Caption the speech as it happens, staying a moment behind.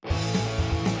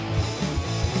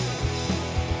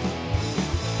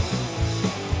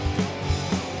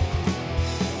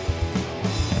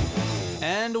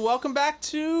And welcome back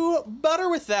to Butter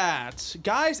With That.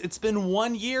 Guys, it's been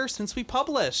 1 year since we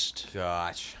published.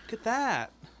 Gosh. Look at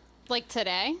that. Like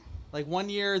today? Like 1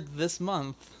 year this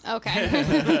month. Okay.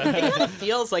 It kind of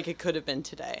feels like it could have been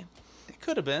today. It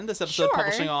could have been. This episode Sure.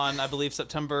 publishing on, I believe,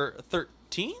 September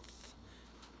 13th?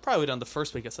 Probably done the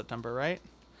first week of September, right?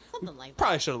 Something like that.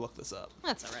 Probably should have looked this up.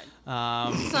 That's all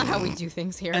right. It's not how we do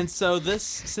things here. And so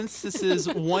since this is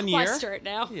 1 year... Why start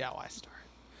now? Yeah, why start?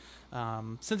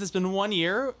 Since it's been 1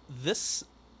 year, this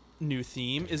new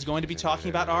theme is going to be talking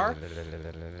about our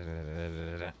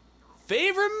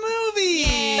favorite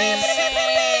movies.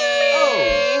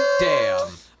 Oh, damn.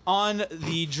 On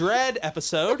the Dread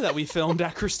episode that we filmed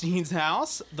at Christine's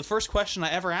house, the first question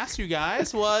I ever asked you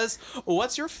guys was,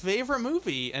 what's your favorite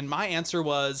movie? And my answer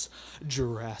was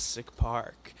Jurassic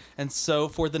Park. And so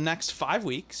for the next 5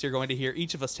 weeks, you're going to hear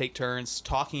each of us take turns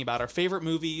talking about our favorite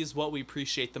movies, what we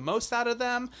appreciate the most out of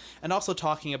them, and also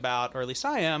talking about, or at least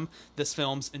I am, this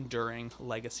film's enduring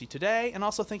legacy today, and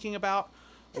also thinking about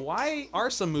why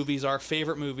are some movies our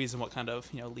favorite movies and what kind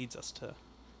of, leads us to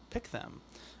pick them.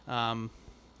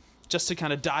 Just to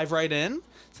kind of dive right in,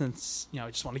 since,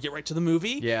 I just want to get right to the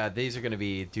movie. Yeah, these are going to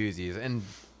be doozies, and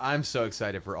I'm so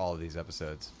excited for all of these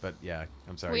episodes. But yeah,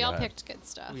 I'm sorry. We go all ahead. picked good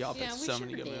stuff. We all picked so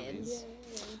many good did. movies.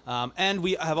 And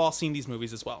we have all seen these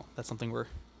movies as well. That's something we're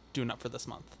doing up for this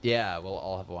month. Yeah, we'll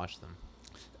all have watched them.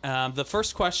 The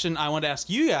first question I want to ask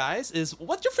you guys is,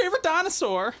 what's your favorite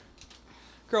dinosaur?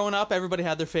 Growing up, everybody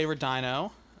had their favorite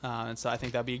dino. And so I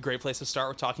think that'd be a great place to start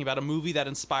with talking about a movie that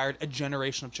inspired a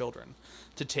generation of children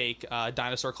to take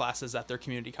dinosaur classes at their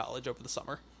community college over the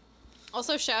summer.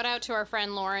 Also, shout out to our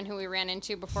friend Lauren, who we ran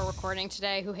into before recording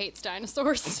today, who hates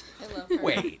dinosaurs. I love her.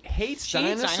 Wait, hates She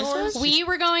hates dinosaurs? dinosaurs? We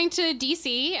were going to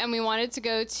DC, and we wanted to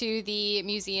go to the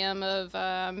Museum of,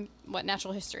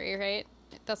 Natural History, right?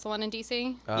 That's the one in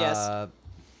DC? Uh,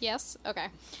 Yes? Okay.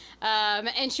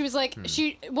 And she was like,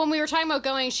 when we were talking about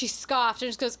going, she scoffed and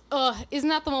just goes, ugh, isn't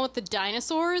that the one with the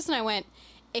dinosaurs? And I went,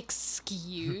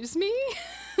 excuse me?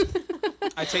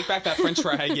 I take back that French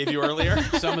fry I gave you earlier.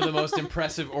 Some of the most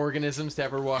impressive organisms to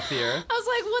ever walk the earth. I was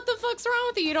like, what the fuck's wrong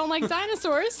with you? You don't like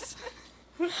dinosaurs?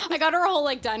 I got her a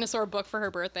whole, dinosaur book for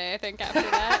her birthday, I think, after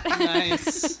that.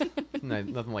 Nice.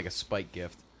 Nothing like a spike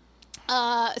gift.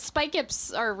 Spike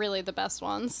Gips are really the best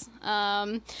ones.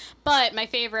 But my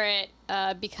favorite,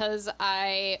 because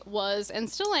I was and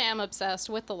still am obsessed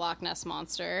with the Loch Ness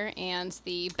Monster, and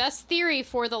the best theory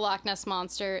for the Loch Ness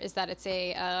Monster is that it's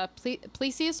a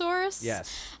plesiosaurus.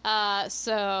 Yes.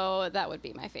 So that would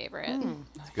be my favorite.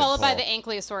 That's a good Followed by pull. the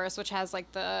Ankylosaurus, which has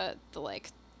the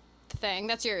thing.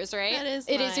 That's yours, right? That is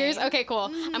It is yours? mine. Okay,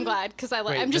 cool. I'm glad, because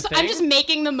Wait, I'm the just thing?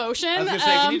 making the motion. I was going to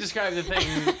say, can you describe the thing?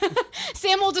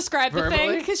 Sam will describe the thing,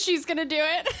 Verbally? because she's going to do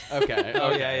it. Okay.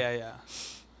 Oh, okay. yeah.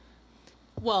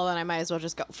 Well, then I might as well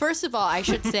just go. First of all, I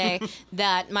should say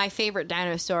that my favorite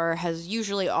dinosaur has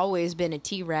usually always been a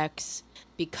T-Rex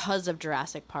because of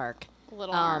Jurassic Park.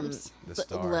 Little arms. The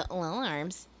star. Little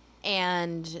arms.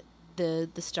 And the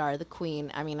star, the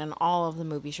queen. I mean, in all of the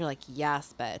movies, you're like,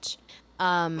 yes, bitch.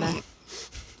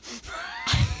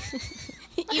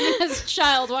 Even as a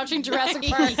child watching Jurassic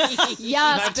Park.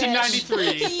 Yes, bitch.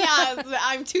 1993. Yes,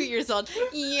 I'm 2 years old.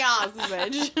 Yes,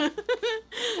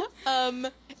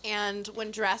 bitch. And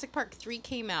when Jurassic Park 3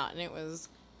 came out, and it was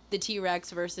the T-Rex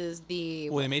versus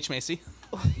the William H. Macy.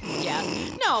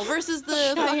 versus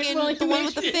the fucking William the one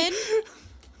H. with the fin.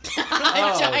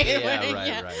 Oh, Giant yeah, one,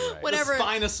 right. whatever. The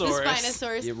Spinosaurus. The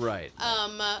Spinosaurus. You're right.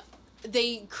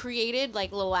 They created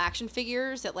little action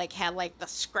figures that had the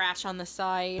scratch on the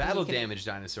side. Battle You could- damage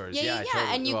dinosaurs. Yeah, Yeah,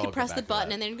 totally. and you Well, could I'll press go the back to button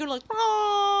that. and then go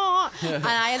 "Aw!" and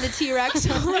I had the T-Rex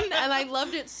on, and I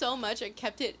loved it so much. I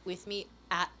kept it with me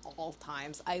at all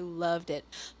times. I loved it.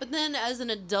 But then as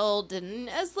an adult, and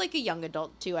as a young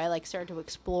adult too, I started to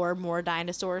explore more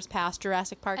dinosaurs past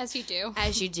Jurassic Park. As you do.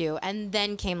 As you do. And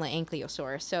then came the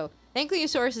Ankylosaurus. So the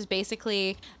Ankylosaurus is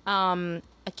basically a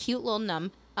cute little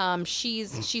numb.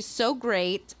 She's so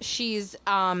great. She's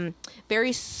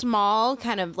very small,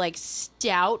 kind of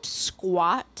stout,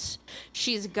 squat.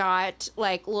 She's got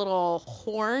little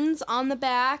horns on the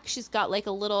back. She's got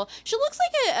a little. She looks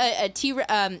like a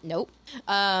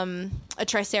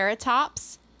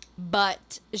Triceratops,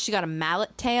 but she got a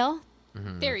mallet tail.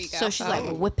 There you go. So she's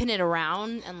whipping it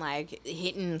around and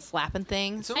hitting and slapping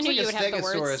things. It's almost knew like you a would have the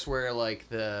words. Stegosaurus where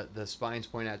the spines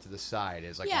point out to the side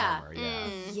is Yeah. armor. Yeah.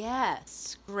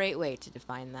 Yes, great way to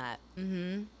define that.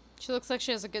 Mm-hmm. She looks like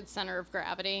she has a good center of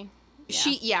gravity.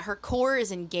 Her core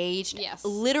is engaged. Yes.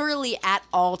 Literally at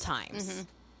all times.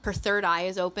 Her third eye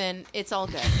is open. It's all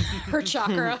good. Her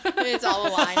chakra. It's all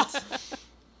aligned.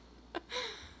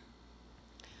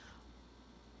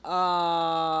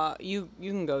 You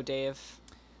can go, Dave.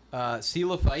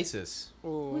 Coelophysis.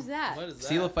 Ooh. Who's that? What is that?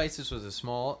 Coelophysis was a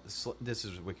small, this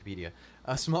is Wikipedia,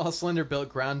 a small, slender-built,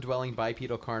 ground-dwelling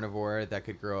bipedal carnivore that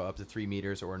could grow up to 3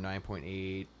 meters or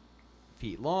 9.8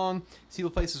 feet long.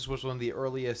 Coelophysis was one of the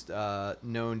earliest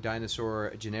known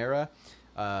dinosaur genera.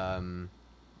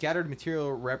 Scattered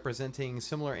material representing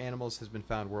similar animals has been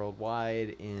found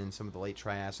worldwide in some of the late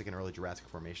Triassic and early Jurassic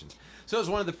formations. So it was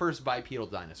one of the first bipedal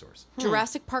dinosaurs.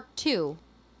 Jurassic Park 2.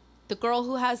 The girl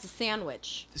who has the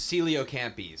sandwich.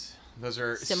 Coeliocampes. Those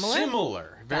are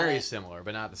Similar? very it. similar,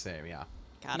 but not the same, yeah.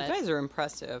 Got You it. guys are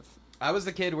impressive. I was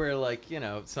the kid where, like,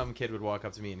 some kid would walk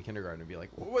up to me in kindergarten and be like,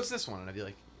 what's this one? And I'd be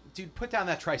like, dude, put down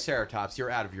that Triceratops.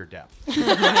 You're out of your depth.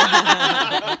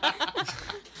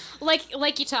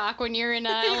 Like you talk when you're in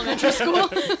elementary school.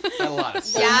 A lot of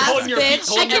sense. Yes, Holding your- bitch.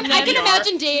 holding your I can PBR.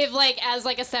 imagine Dave like as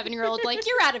like a 7-year-old, like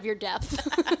you're out of your depth.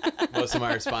 Most of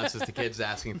my responses to kids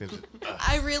asking things.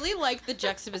 I really like the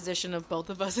juxtaposition of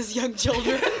both of us as young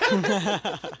children.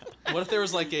 What if there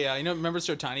was like a remember the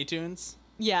show Tiny Toons?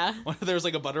 Yeah. What if there was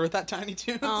like a butter with that Tiny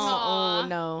Toons? Oh,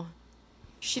 no.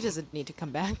 She doesn't need to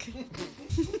come back.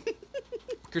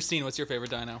 Christine, what's your favorite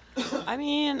dino? I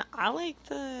mean, I like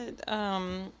the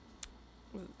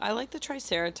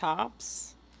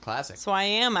Triceratops. Classic. So I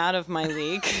am out of my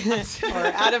league, or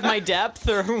out of my depth,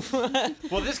 or what.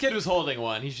 Well, this kid was holding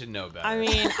one. He should know better. I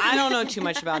mean, I don't know too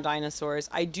much about dinosaurs.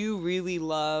 I do really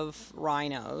love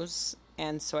rhinos,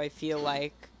 and so I feel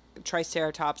like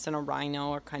Triceratops and a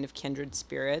rhino are kind of kindred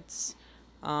spirits.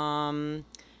 And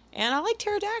I like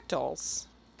pterodactyls.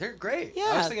 they're great. I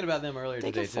Yeah. was thinking about them earlier They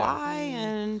today, can fly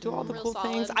and do all the Real cool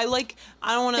things. solid.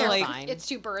 I don't want to They're like fine. It's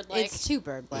too bird-like. It's too too. The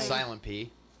bird-like. silent P.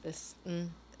 This,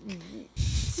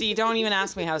 see. Don't even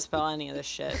ask me how to spell any of this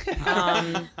shit.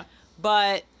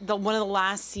 But one of the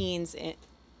last scenes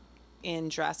in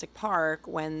Jurassic Park,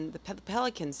 when the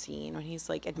pelican scene, when he's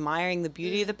like admiring the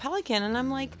beauty of the pelican, and I'm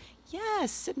like,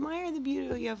 yes, admire the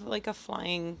beauty of like a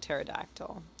flying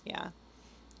pterodactyl. Yeah.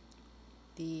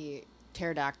 the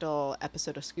pterodactyl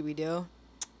episode of Scooby-Doo,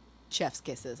 Chef's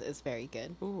Kisses, is very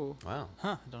good. Ooh. Wow.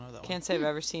 Huh? I don't know that Can't say I've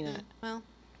ever seen it. Well,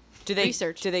 Do they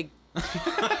Research. Do they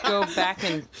go back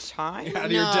in time? Out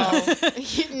of your no.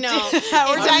 depth. No. Or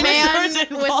It's a dinosaurs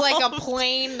man with like a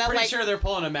plane that Pretty like... sure they're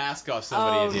pulling a mask off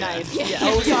somebody. Oh, at the end. nice. Yeah.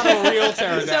 Oh, it's not a real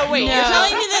pterodactyl. So wait, No. you're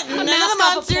telling me that none of the mask off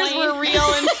a monsters plane. were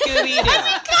real in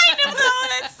Scooby-Doo?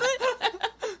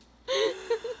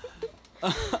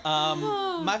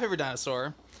 My favorite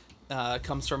dinosaur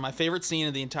comes from my favorite scene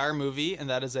in the entire movie, and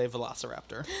that is a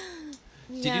velociraptor.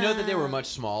 Did you know that they were much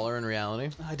smaller in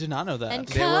reality? I did not know that. And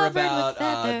They were Covered with about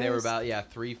feathers.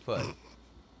 3 foot.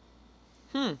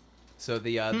 So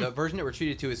the version that we're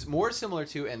treated to is more similar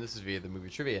to, and this is via the movie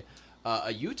trivia,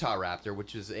 a Utah raptor,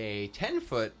 which is a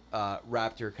 10-foot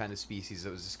raptor kind of species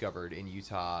that was discovered in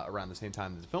Utah around the same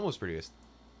time that the film was produced.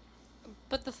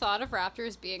 But the thought of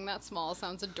raptors being that small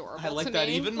sounds adorable I like to that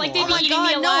me. even like more. they'd be Oh my eating God,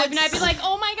 me no, alive, and it's- I'd be like,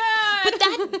 "Oh my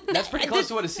god!" But That's pretty close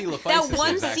to what a coelophysis That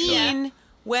one is, actually. scene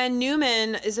when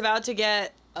Newman is about to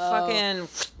get fucking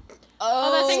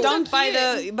Oh, that thing's stung so by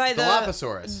cute. the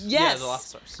Dilophosaurus. Yeah, yes. the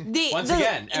Dilophosaurus. Once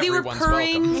again, they were everyone's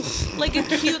purring welcome. like a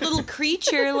cute little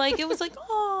creature. Like it was like,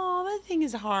 oh, that thing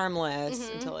is harmless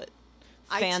until it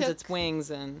I fans took- its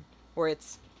wings or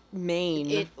its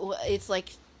mane. It's like,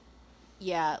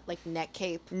 yeah, like neck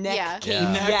cape. Neck yeah. cape.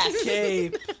 Yeah. Yes.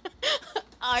 Cape.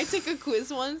 I took a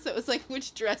quiz once that was like,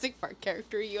 which Jurassic Park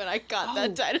character are you? And I got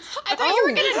that dinosaur. I thought you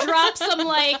were gonna drop some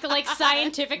like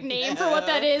scientific name for what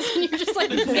that is, and you're just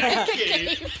like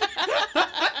Cape.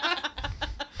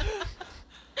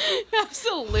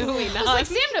 Absolutely I not. was like,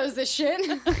 Sam knows this shit.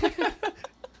 you saw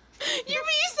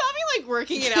me like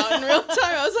working it out in real time.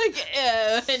 I was like,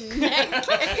 neck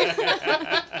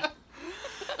cape.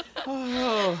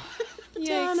 Oh.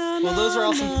 Yikes. Well, those are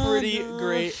all some pretty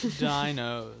great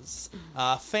dinos.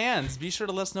 Fans, be sure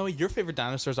to let us know what your favorite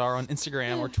dinosaurs are on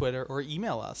Instagram or Twitter, or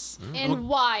email us. And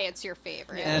why it's your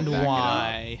favorite. And Back it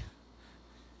why.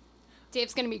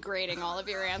 Dave's gonna be grading all of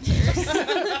your answers.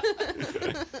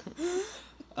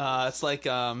 It's like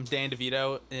Dan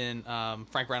DeVito in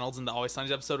Frank Reynolds in the Always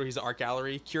Sunny episode where he's an art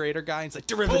gallery curator guy. He's like,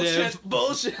 derivative.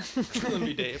 Bullshit. That'd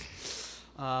be Dave.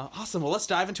 Awesome. Well, let's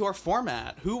dive into our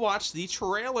format. Who watched the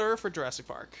trailer for Jurassic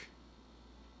Park?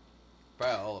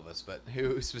 Probably all of us, but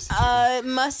who specifically? It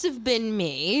must have been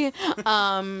me.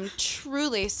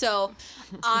 Truly. So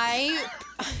I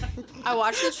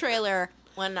watched the trailer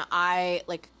when I,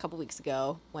 like a couple weeks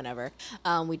ago, whenever,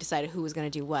 we decided who was going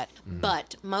to do what.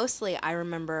 But mostly I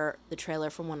remember the trailer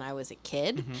from when I was a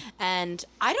kid. And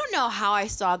I don't know how I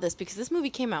saw this because this movie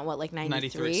came out, what, like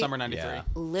 93? Summer 93. Yeah.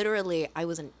 Literally, I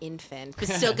was an infant, but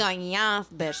still going, yeah,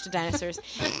 bitch, to dinosaurs.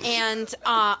 And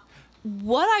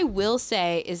what I will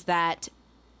say is that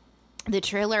the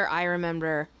trailer I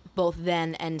remember both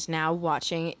then and now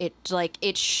watching it, like,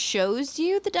 it shows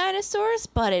you the dinosaurs,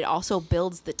 but it also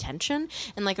builds the tension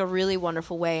in like a really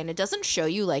wonderful way. And it doesn't show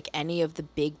you like any of the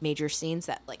big major scenes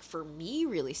that, like, for me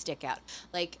really stick out.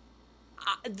 Like,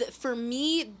 for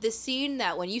me, the scene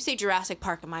that when you say Jurassic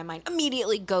Park in my mind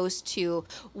immediately goes to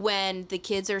when the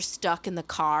kids are stuck in the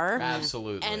car.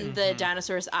 Absolutely. And the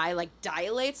dinosaur's eye like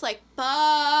dilates, like,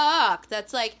 fuck.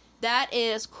 That's like, that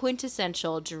is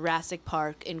quintessential Jurassic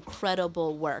Park,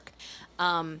 incredible work.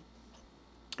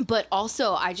 But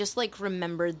also, I just like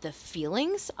remembered the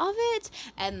feelings of it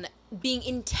and being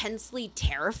intensely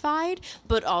terrified,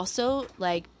 but also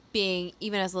like being,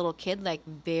 even as a little kid, like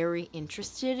very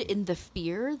interested in the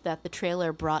fear that the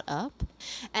trailer brought up.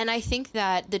 And I think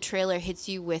that the trailer hits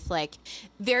you with like,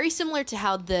 very similar to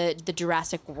how the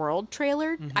Jurassic World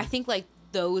trailer, I think like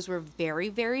those were very,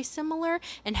 very similar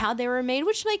and how they were made,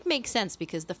 which like makes sense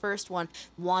because the first one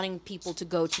wanting people to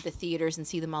go to the theaters and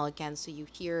see them all again. So you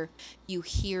hear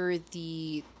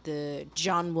the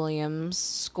John Williams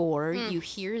score, you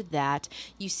hear that,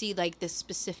 you see like the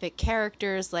specific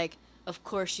characters, like of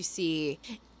course you see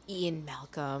Ian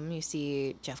Malcolm, you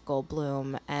see Jeff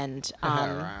Goldblum, and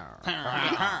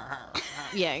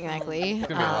yeah, exactly. There's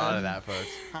gonna be a lot of that,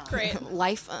 folks. Great.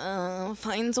 Life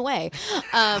finds a way.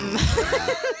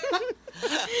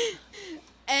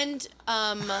 And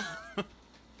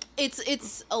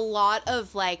it's a lot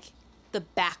of like the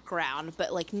background,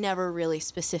 but like never really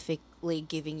specifically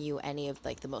giving you any of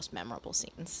like the most memorable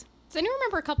scenes. Does anyone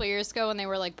remember a couple years ago when they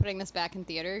were like putting this back in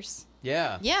theaters?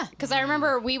 Yeah. Yeah. Because I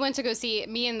remember we went to go see,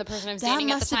 me and the person I was That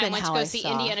dating at the must have time been went to how go I see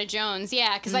saw. Indiana Jones.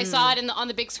 Yeah, because I saw it on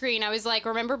the big screen. I was like,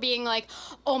 remember being like,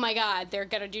 oh my God, they're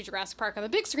going to do Jurassic Park on the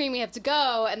big screen. We have to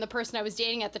go. And the person I was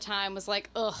dating at the time was like,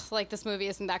 ugh, like this movie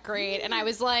isn't that great. And I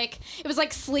was like, it was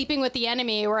like Sleeping with the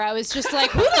Enemy, where I was just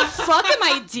like, who the fuck am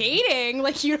I dating?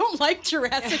 Like, you don't like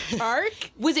Jurassic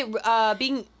Park? Was it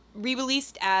being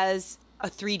re-released as a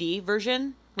 3D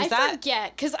version? Was I that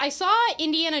forget, because I saw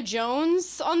Indiana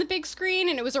Jones on the big screen,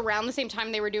 and it was around the same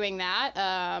time they were doing that.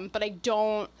 But I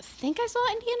don't think I saw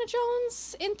Indiana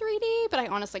Jones in 3D, but I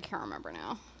honestly can't remember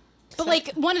now. But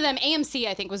like one of them, AMC,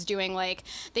 I think, was doing like,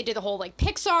 they did the whole like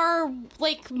Pixar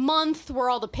like month where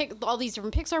all these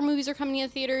different Pixar movies are coming in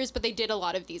theaters, but they did a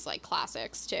lot of these like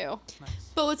classics too.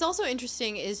 But what's also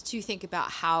interesting is to think about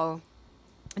how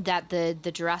that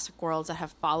the Jurassic Worlds that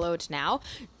have followed now,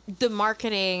 the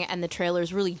marketing and the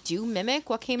trailers really do mimic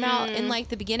what came out in like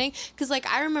the beginning. Because like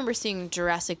I remember seeing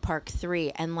Jurassic Park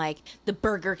 3 and like the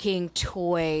Burger King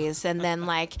toys and then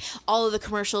like all of the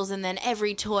commercials and then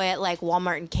every toy at like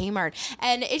Walmart and Kmart.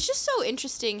 And it's just so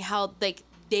interesting how like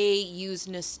they use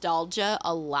nostalgia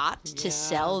a lot to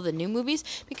sell the new movies,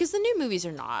 because the new movies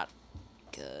are not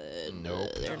good. Nope.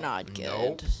 They're not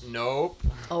good. Nope.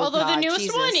 Oh, Although the God, newest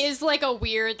Jesus. one is like a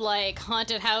weird like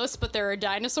haunted house, but there are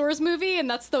dinosaurs movie, and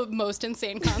that's the most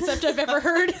insane concept I've ever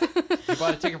heard. You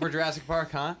bought a ticket for Jurassic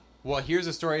Park, huh? Well, here's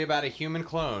a story about a human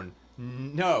clone.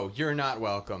 No, you're not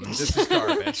welcome. This is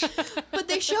garbage. But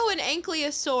they show an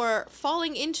ankylosaur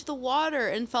falling into the water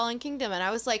in Fallen Kingdom, and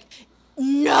I was like,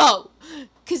 no,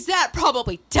 because that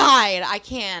probably died. I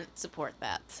can't support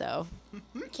that, so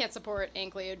Can't support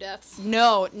ankylo deaths.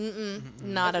 no,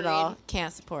 not at Agreed. all.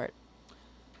 Can't support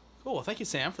Cool. Well, thank you,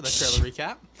 Sam, for that trailer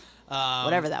recap.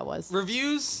 whatever that was.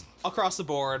 Reviews across the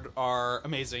board are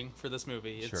amazing for this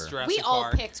movie. It's Sure. Jurassic We all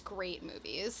Park. picked great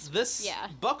movies. This, yeah.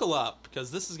 buckle up,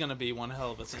 because this is going to be one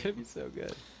hell of a It's gonna scene. be so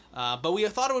good. But we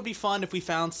thought it would be fun if we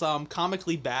found some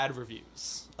comically bad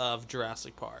reviews of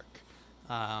Jurassic Park.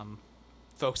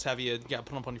 Folks, have you got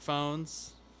put them up on your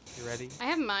phones? You ready? I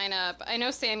have mine up. I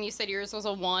know, Sam, you said yours was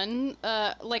a one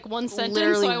sentence,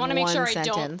 Literally so I want to make sure one I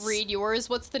don't sentence. read yours.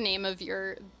 What's the name of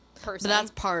your person? But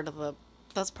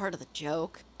that's part of the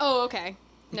joke. Oh, okay.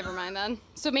 Never mind then.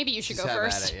 So maybe you should Just go have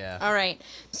at first. it, yeah. All right.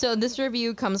 So this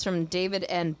review comes from David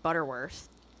N. Butterworth.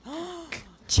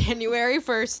 January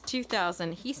 1st,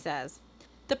 2000. He says,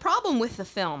 "The problem with the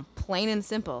film, plain and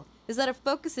simple, is that it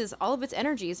focuses all of its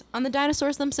energies on the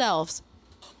dinosaurs themselves."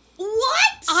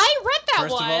 What? I read that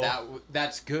First one. of all,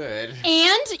 that's good.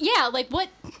 And yeah, like what?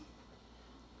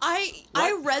 I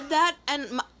What? read that,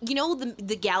 and you know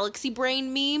the galaxy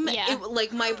brain meme. Yeah.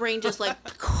 Like my brain just like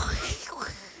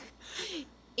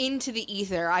into the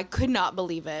ether. I could not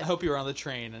believe it. I hope you were on the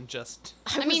train and just.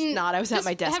 I was not. I was at this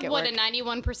my desk had, at what, work. a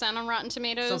 91% on Rotten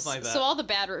Tomatoes? Something like that. So all the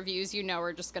bad reviews,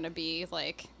 are just going to be,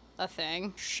 like, a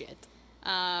thing. Shit.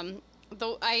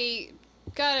 Though I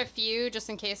got a few, just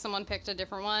in case someone picked a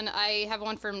different one. I have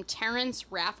one from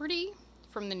Terrence Rafferty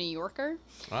from The New Yorker.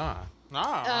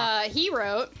 He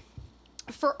wrote,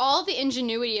 for all the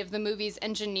ingenuity of the movie's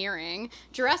engineering,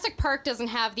 Jurassic Park doesn't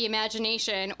have the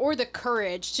imagination or the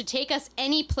courage to take us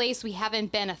any place we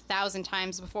haven't been 1,000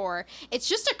 times before. It's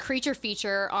just a creature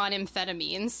feature on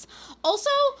amphetamines. Also,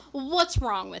 what's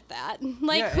wrong with that?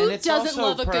 Like, Yeah, who and it's doesn't also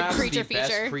love a good perhaps creature the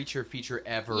best feature? creature feature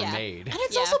ever Yeah. made. And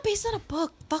it's Yeah. also based on a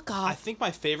book. Fuck I off. think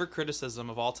my favorite criticism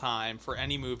of all time for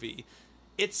any movie.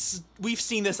 We've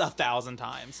seen this 1,000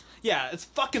 times. Yeah, it's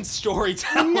fucking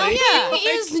storytelling. Nothing Like,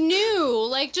 is new.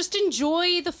 Like, just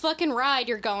enjoy the fucking ride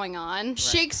you're going on.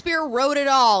 Shakespeare wrote it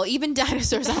all. Even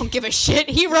dinosaurs, I don't give a shit.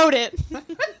 He wrote it.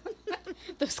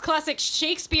 Those classic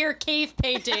Shakespeare cave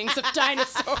paintings of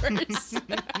dinosaurs.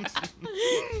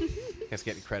 Guys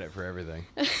getting credit for everything.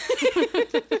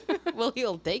 Well,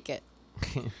 he'll take it.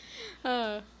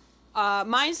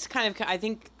 Mine's kind of, I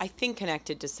think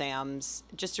connected to Sam's.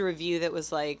 Just a review that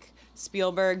was like,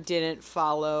 Spielberg didn't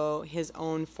follow his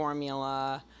own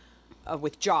formula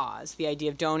with Jaws. The idea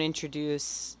of don't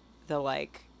introduce the,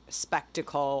 like,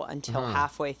 spectacle until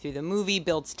halfway through the movie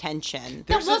builds tension.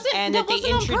 That wasn't and that that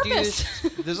they wasn't on introduced.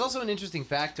 purpose. There's also an interesting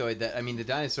factoid that, I mean, the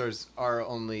dinosaurs are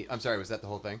only... I'm sorry, was that the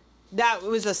whole thing? That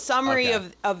was a summary Okay.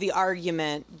 of the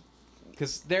argument.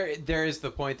 Because there is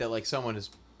the point that, like, someone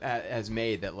has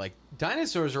made that, like,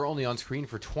 dinosaurs are only on screen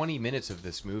for 20 minutes of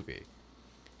this movie.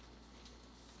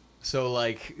 So,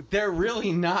 like, they're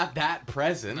really not that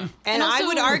present. And And I also-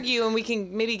 would argue, and we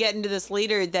can maybe get into this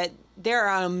later, that there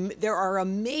are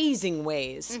amazing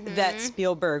ways that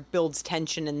Spielberg builds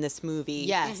tension in this movie.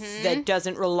 Yes. That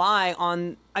doesn't rely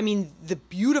on, I mean, the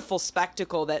beautiful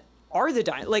spectacle that are the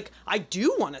dinosaurs. Like, I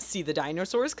do want to see the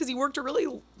dinosaurs because he worked hard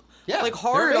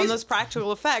they're on amazing. those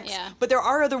practical effects. Yeah. But there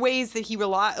are other ways that he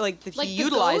Like he the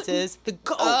utilizes the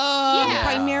goat. Yeah.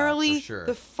 Primarily for sure.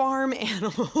 the farm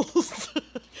animals.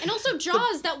 And also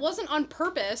Jaws, that wasn't on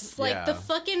purpose. Like, Yeah. the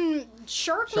fucking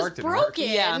shark Shark was didn't work. broken.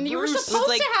 Yeah, You were Bruce was supposed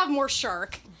like- to have more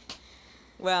shark.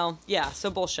 Well, yeah, so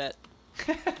bullshit.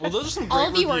 Well, those are some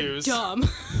All great of you reviews. are dumb.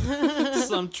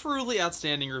 Some truly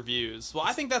outstanding reviews. Well,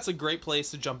 I think that's a great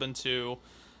place to jump into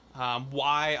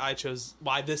why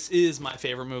this is my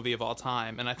favorite movie of all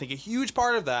time, and I think a huge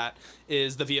part of that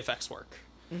is the VFX work.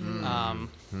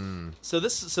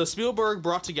 So Spielberg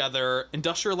brought together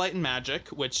Industrial Light and Magic,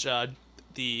 which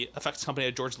the effects company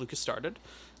that George Lucas started.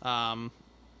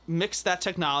 Mixed that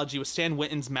technology with Stan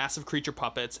Winston's massive creature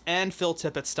puppets and Phil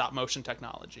Tippett's stop motion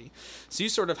technology. So you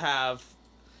sort of have,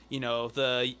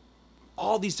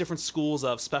 all these different schools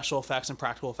of special effects and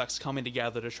practical effects coming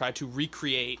together to try to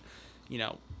recreate,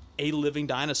 a living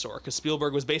dinosaur. Because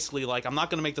Spielberg was basically like, I'm not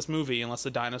going to make this movie unless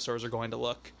the dinosaurs are going to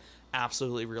look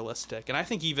absolutely realistic. And I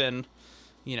think even,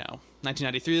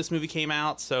 1993 this movie came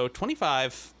out, so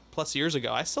 25 plus years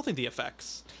ago, I still think the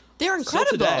effects. They're Still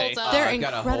incredible. today. They're I've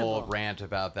got a incredible. whole rant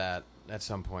about that at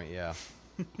some point, yeah.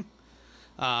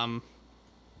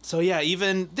 So yeah,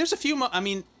 even there's a few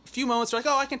moments where like,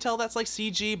 oh, I can tell that's like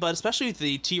CG, but especially with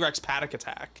the T-Rex paddock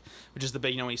attack, which is the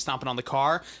big, when he's stomping on the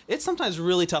car, it's sometimes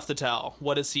really tough to tell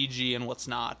what is CG and what's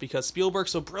not, because Spielberg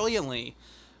so brilliantly,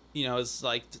 is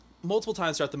like multiple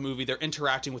times throughout the movie, they're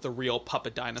interacting with a real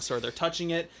puppet dinosaur. They're touching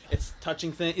it. It's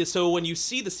touching things. So when you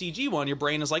see the CG one, your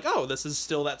brain is like, oh, this is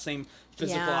still that same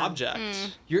physical Yeah. object.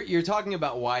 You're talking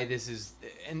about why this is,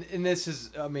 and this is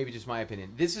maybe just my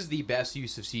opinion. This is the best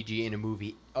use of CG in a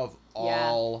movie of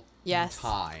all Yes.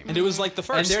 time. And it was like the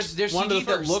first. And there's one CG of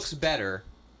the that first. looks better.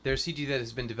 There's CG that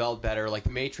has been developed better. Like the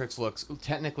Matrix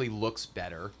technically looks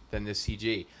better than this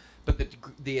CG. But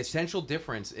the essential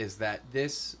difference is that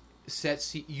this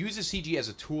uses CG as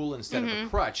a tool instead of a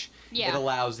crutch. Yeah. It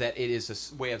allows that it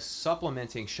is a way of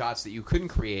supplementing shots that you couldn't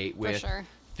create with sure.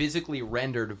 physically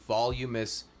rendered,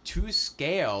 voluminous, to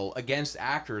scale against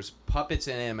actors, puppets,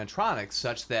 and animatronics,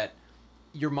 such that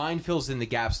your mind fills in the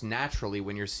gaps naturally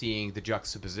when you're seeing the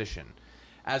juxtaposition,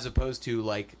 as opposed to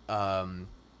like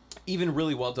even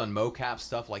really well done mocap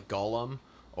stuff like Gollum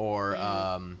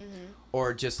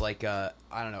or just like I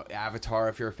don't know, Avatar,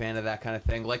 if you're a fan of that kind of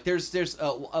thing. Like there's a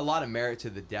lot of merit to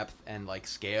the depth and like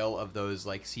scale of those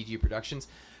like CG productions.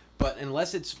 But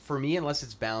unless it's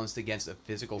balanced against a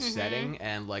physical setting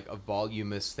and like a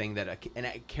voluminous thing that an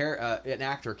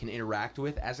actor can interact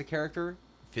with as a character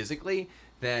physically,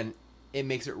 then it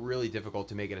makes it really difficult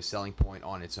to make it a selling point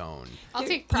on its own. I'll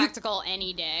take practical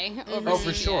any day over Oh, for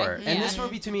CGI. sure. And Yeah. this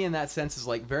movie, to me, in that sense, is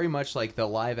like very much like the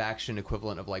live action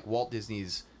equivalent of like Walt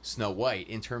Disney's Snow White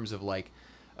in terms of like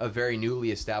a very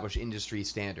newly established industry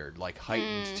standard, like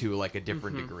heightened to like a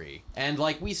different degree. And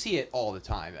like we see it all the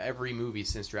time. Every movie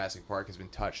since Jurassic Park has been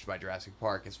touched by Jurassic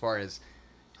Park as far as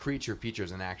creature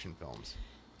features and action films.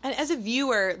 And as a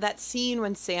viewer, that scene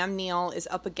when Sam Neill is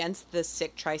up against the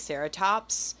sick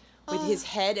Triceratops with his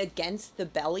head against the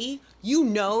belly, you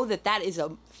know that is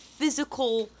a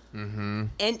physical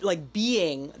and like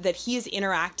being that he is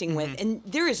interacting with, and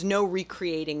there is no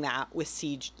recreating that with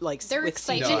CG. Like Their with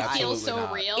excitement No, feels so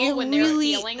absolutely not. real when they're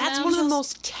feeling that's them. one of the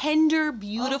most tender,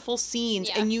 beautiful scenes,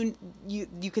 yeah. and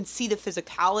you can see the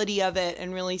physicality of it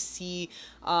and really see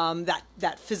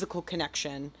that physical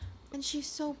connection. And she's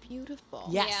so beautiful.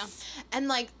 Yes. And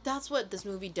like that's what this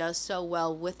movie does so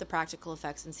well with the practical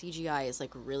effects and CGI is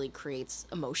like really creates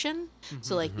emotion.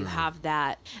 So like you have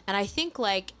that. And I think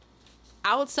like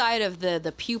outside of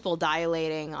the pupil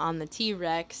dilating on the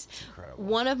T-Rex,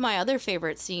 one of my other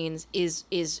favorite scenes is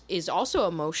also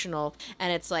emotional,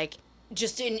 and it's like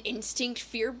just an instinct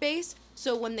fear base.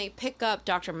 So when they pick up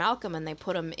Dr. Malcolm and they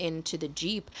put him into the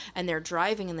Jeep and they're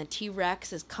driving and the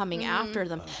T-Rex is coming after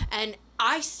them, and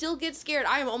I still get scared.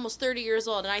 I am almost 30 years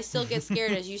old, and I still get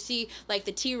scared as you see, like,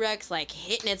 the T-Rex, like,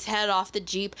 hitting its head off the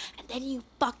Jeep, and then you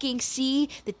fucking see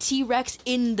the T-Rex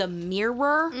in the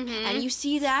mirror, and you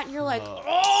see that, and you're like,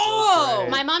 oh!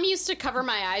 My mom used to cover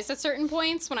my eyes at certain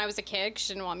points when I was a kid 'cause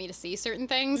she didn't want me to see certain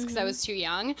things because I was too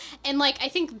young. And, like, I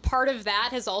think part of that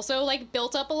has also, like,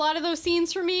 built up a lot of those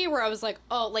scenes for me where I was like,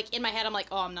 oh, like, in my head, I'm like,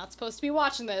 oh, I'm not supposed to be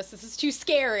watching this. This is too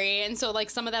scary. And so,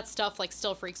 like, some of that stuff, like,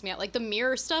 still freaks me out. Like, the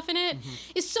mirror stuff in it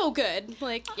is so good.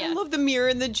 Like, yeah. I love the mirror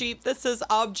in the Jeep that says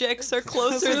objects are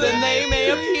closer than they may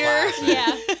appear.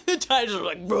 Yeah. The titles are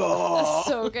like, bro.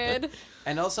 So good.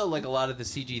 And also, like, a lot of the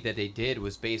CG that they did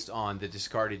was based on the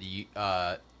discarded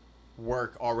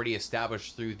work already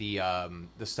established through the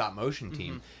stop motion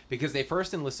team, because they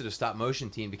first enlisted a stop motion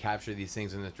team to capture these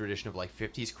things in the tradition of like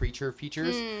 50s creature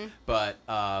features, but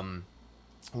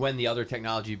when the other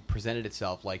technology presented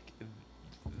itself, like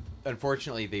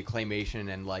unfortunately the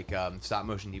claymation and like stop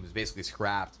motion team was basically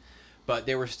scrapped, but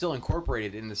they were still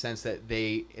incorporated in the sense that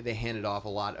they handed off a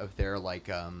lot of their like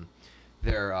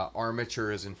their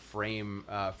armatures and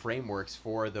frameworks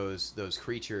for those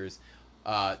creatures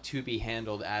to be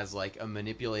handled as like a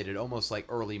manipulated, almost like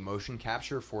early motion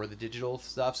capture for the digital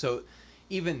stuff. So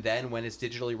even then, when it's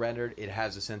digitally rendered, it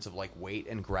has a sense of like weight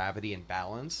and gravity and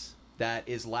balance that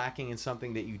is lacking in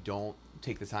something that you don't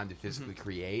take the time to physically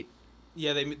create.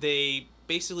 Yeah, they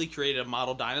basically created a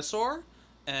model dinosaur,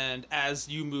 and as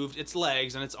you moved its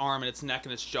legs and its arm and its neck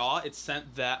and its jaw, it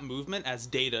sent that movement as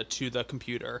data to the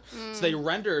computer. So they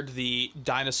rendered the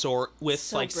dinosaur with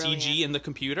So like brilliant. CG in the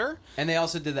computer. And they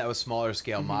also did that with smaller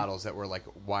scale models that were like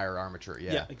wire armature.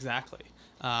 Yeah, exactly.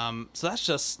 So that's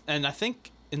just, and I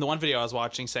think in the one video I was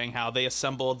watching saying how they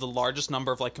assembled the largest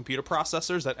number of like computer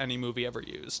processors that any movie ever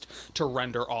used to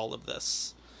render all of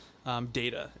this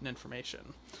data and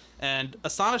information. And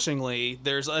astonishingly,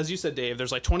 there's, as you said, Dave,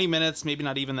 there's like 20 minutes, maybe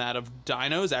not even that, of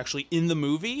dinos actually in the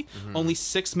movie. Only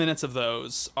 6 minutes of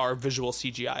those are visual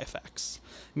CGI effects.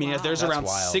 Meaning that there's That's around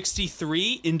wild.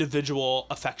 63 individual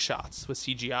effect shots with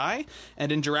CGI.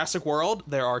 And in Jurassic World,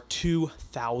 there are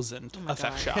 2,000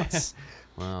 effect shots.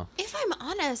 Wow. If I'm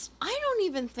honest, I don't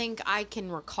even think I can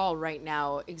recall right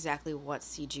now exactly what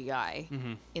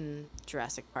CGI in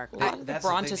Jurassic Park. The That's the thing, they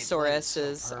played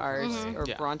brontosauruses so are, perfectly. or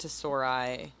Yeah.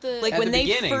 brontosauri. The- At when the they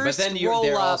beginning, first but then roll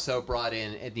they're up, also brought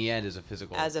in at the end as a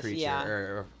physical As a- creature yeah.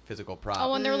 or physical prop.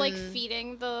 Oh, and they're like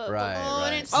feeding the Right, the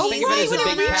right. it's oh Think of it right, as a when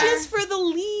it big cat. reaches for the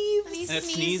leaves. And it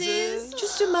sneezes.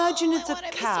 Just imagine it's a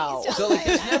cow. So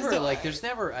like there's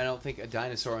never I don't think a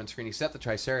dinosaur on screen except the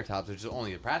Triceratops, which is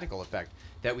only a practical effect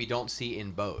that we don't see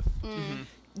in both.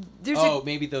 There's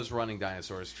Maybe those running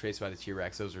dinosaurs traced by the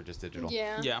T-Rex, those are just digital.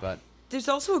 Yeah. Yeah. But There's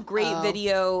also a great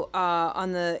video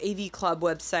on the AV Club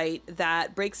website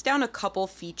that breaks down a couple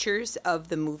features of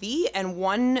the movie. And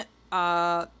one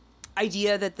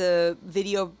idea that the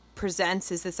video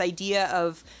presents is this idea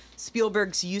of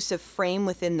Spielberg's use of frame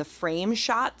within the frame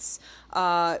shots,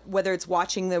 whether it's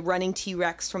watching the running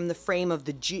T-Rex from the frame of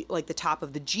the Jeep, like the top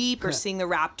of the Jeep, or seeing the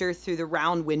raptor through the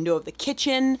round window of the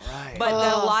kitchen. Right. But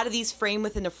that a lot of these frame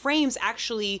within the frames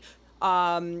actually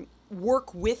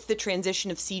work with the transition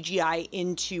of CGI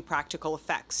into practical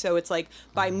effects. So it's like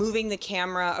by moving the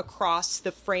camera across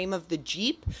the frame of the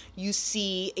Jeep, you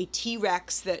see a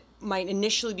T-Rex that might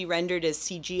initially be rendered as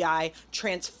CGI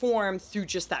transform through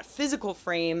just that physical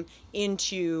frame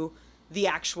into the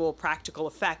actual practical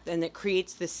effect, and it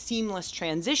creates this seamless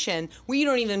transition where you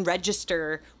don't even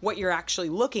register what you're actually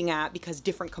looking at because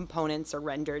different components are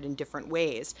rendered in different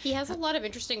ways. He has a lot of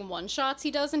interesting one-shots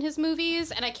he does in his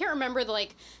movies, and I can't remember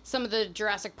some of the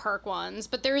Jurassic Park ones,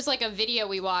 but there's like a video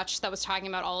we watched that was talking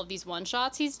about all of these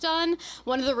one-shots he's done.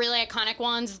 One of the really iconic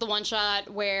ones is the one-shot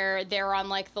where they're on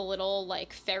like the little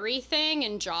like ferry thing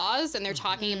in Jaws, and they're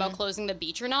talking about closing the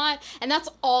beach or not, and that's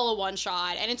all a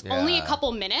one-shot, and it's only a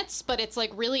couple minutes, but it's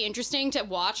like really interesting to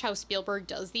watch how Spielberg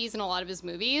does these in a lot of his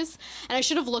movies. And I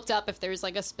should have looked up if there's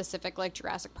like a specific like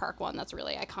Jurassic Park one that's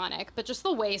really iconic, but just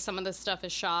the way some of this stuff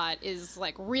is shot is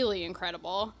like really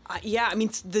incredible. Yeah, I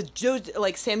mean,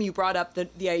 like Sam, you brought up the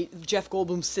Jeff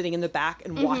Goldblum sitting in the back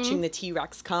and watching the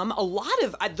T-Rex come. A lot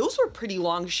of those were pretty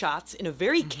long shots in a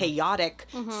very chaotic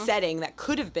setting that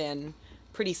could have been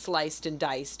pretty sliced and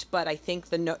diced. But I think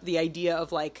the idea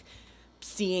of like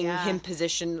seeing him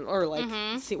position or like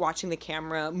watching the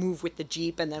camera move with the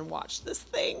Jeep and then watch this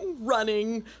thing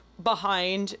running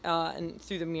behind and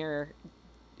through the mirror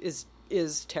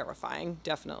is terrifying,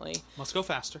 definitely. Let's go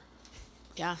faster.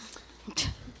 Yeah.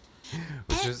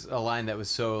 Which was a line that was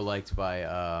so liked by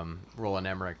Roland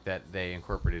Emmerich that they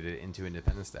incorporated it into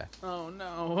Independence Day. Oh,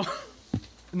 no.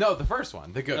 No, the first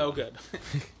one, the good one. Oh, good.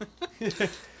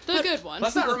 The good one.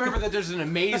 Let's not remember that there's an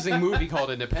amazing movie called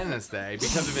Independence Day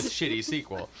because of its shitty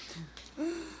sequel.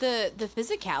 The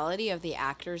physicality of the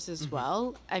actors as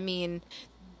well. I mean,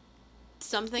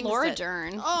 something. Laura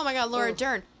Dern. Oh my God, Laura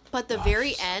Dern. But the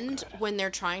very end, when they're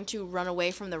trying to run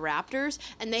away from the raptors,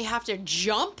 and they have to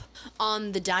jump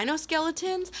on the dino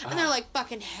skeletons, and they're like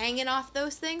fucking hanging off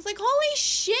those things. Like, holy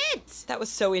shit! That was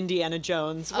so Indiana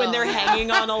Jones when they're yeah.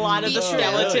 hanging on a lot of the Me too.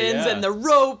 skeletons Yeah. and the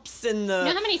ropes and the. You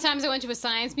know how many times I went to a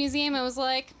science museum? I was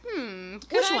like, could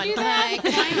Which I one do can that?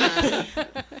 I climb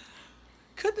on?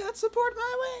 Could that support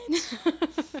my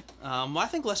weight? Well, I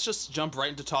think let's just jump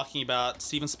right into talking about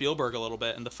Steven Spielberg a little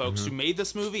bit and the folks who made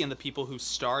this movie and the people who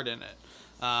starred in it.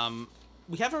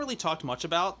 We haven't really talked much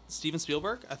about Steven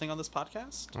Spielberg, I think, on this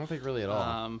podcast. I don't think really at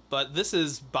all. But this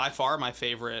is by far my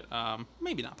favorite,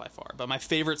 maybe not by far, but my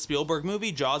favorite Spielberg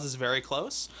movie. Jaws is very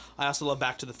close. I also love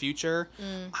Back to the Future.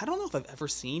 I don't know if I've ever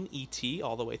seen E.T.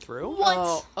 all the way through.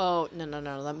 What? Oh, no.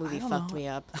 That movie I don't fucked know. me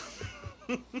up.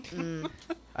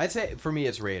 I'd say for me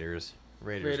it's Raiders.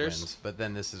 Raiders Raiders? wins, but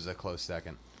then this is a close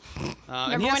second. And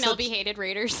Remember he when has LB hated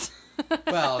Raiders?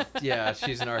 Well, yeah,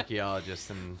 she's an archaeologist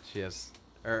and she has,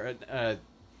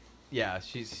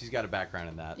 she's got a background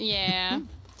in that. Yeah.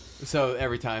 So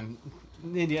every time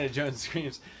Indiana Jones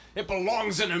screams, "It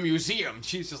belongs in a museum,"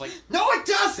 she's just like, "No, it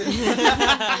doesn't."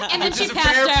 And then Which she is a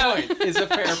passed fair out. point. It's a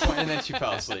fair point, and then she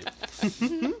fell asleep.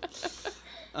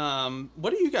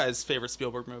 What are you guys' favorite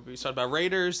Spielberg movies? You talked about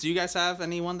Raiders. Do you guys have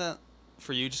anyone that,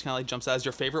 for you, just kind of like jumps out as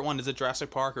your favorite one? Is it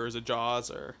Jurassic Park or is it Jaws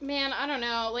or? Man, I don't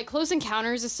know. Like, Close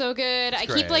Encounters is so good. I keep,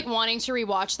 great. like, wanting to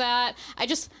rewatch that. I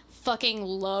just fucking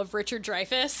love Richard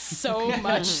Dreyfuss so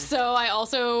much. So I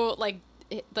also, like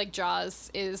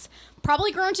Jaws is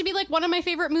probably grown to be, like, one of my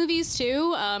favorite movies,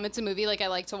 too. It's a movie, like, I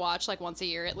like to watch, like, once a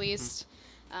year at least.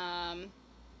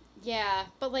 Yeah,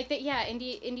 but, like,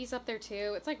 Indy's up there,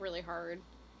 too. It's, like, really hard.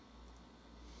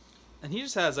 And he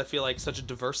just has, I feel like, such a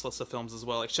diverse list of films as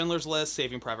well. Like Schindler's List,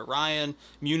 Saving Private Ryan.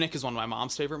 Munich is one of my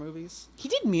mom's favorite movies. He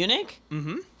did Munich?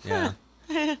 Yeah.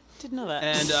 Didn't know that.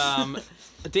 And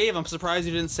Dave, I'm surprised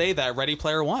you didn't say that Ready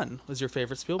Player One was your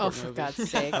favorite Spielberg Oh, movie. for God's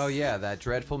sake. Oh yeah, that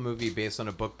dreadful movie based on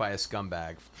a book by a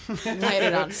scumbag. Light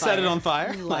it on fire. Set it on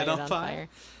fire. Light it on fire.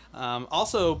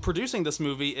 Also producing this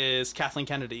movie is Kathleen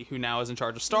Kennedy, who now is in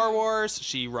charge of Star Wars.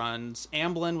 She runs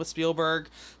Amblin with Spielberg.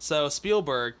 So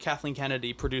Spielberg, Kathleen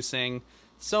Kennedy producing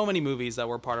so many movies that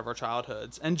were part of our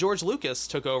childhoods. And George Lucas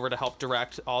took over to help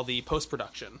direct all the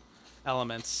post-production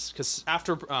elements. Because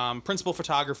after principal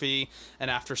photography and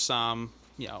after some,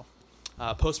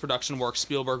 post-production work,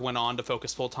 Spielberg went on to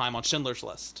focus full-time on Schindler's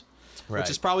List. Right. Which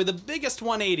is probably the biggest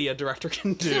 180 a director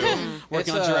can do,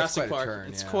 working It's, on Jurassic quite a Park. turn,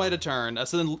 It's yeah. quite a turn.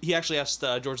 So then he actually asked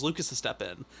George Lucas to step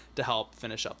in to help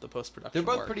finish up the post-production They're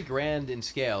both work. pretty grand in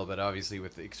scale, but obviously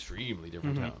with extremely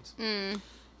different tones.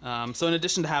 So in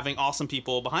addition to having awesome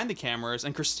people behind the cameras,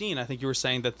 and Christine, I think you were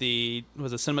saying that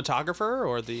was a cinematographer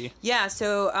or the... Yeah,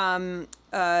 so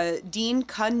Dean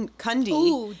Cundy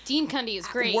Ooh, Dean Cundy is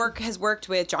great. has worked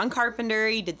with John Carpenter.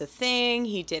 He did The Thing.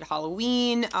 He did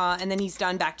Halloween. And then he's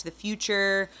done Back to the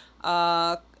Future.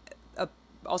 Also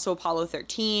Apollo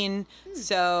 13.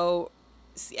 So,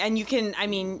 and you can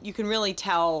really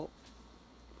tell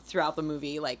throughout the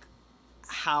movie, like,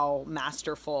 how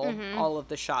masterful all of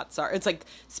the shots are. It's like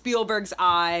Spielberg's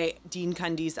eye, Dean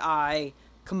Cundy's eye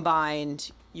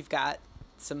combined. You've got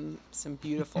some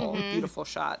beautiful beautiful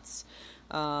shots.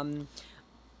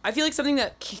 I feel like something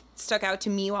that stuck out to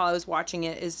me while I was watching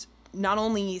it is not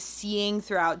only seeing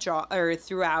throughout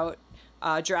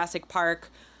Jurassic Park,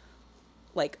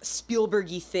 like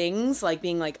Spielberg-y things, like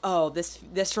being like, oh,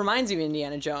 this reminds me of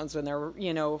Indiana Jones when they're,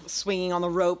 swinging on the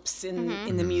ropes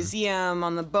in the museum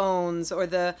on the bones, or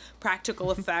the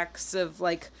practical effects of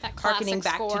like That harkening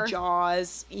classic back score. to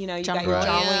Jaws. You got John your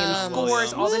John Williams. Williams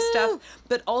scores, all this Woo! stuff,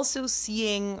 but also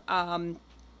seeing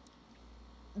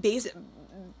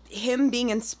him being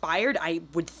inspired, I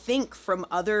would think, from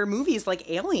other movies like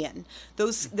Alien.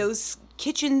 Those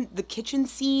kitchen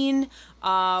scene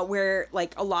where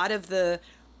like a lot of the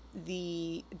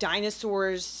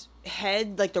dinosaur's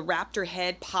head, like the raptor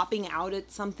head popping out at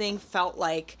something, felt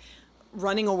like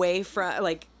running away from,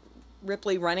 like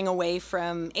Ripley running away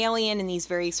from Alien in these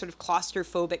very sort of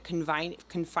claustrophobic,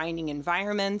 confining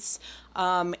environments.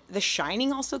 The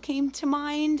Shining also came to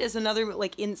mind as another,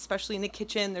 like, especially in the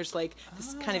kitchen, there's like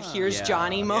this kind of here's yeah.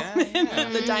 Johnny moment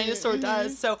that the dinosaur Mm-hmm.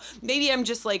 does. So maybe I'm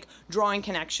just like drawing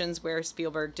connections where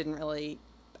Spielberg didn't really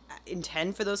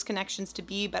intend for those connections to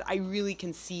be, but I really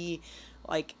can see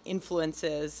like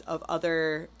influences of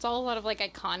other It's all a lot of like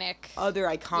iconic.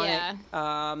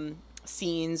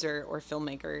 scenes or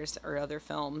filmmakers or other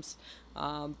films,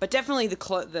 but definitely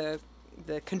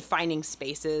the confining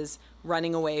spaces,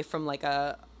 running away from like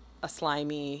a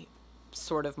slimy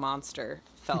sort of monster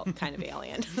felt kind of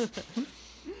Alien.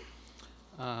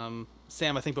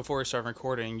 Sam, I think before we started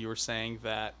recording, you were saying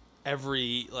that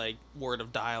every like word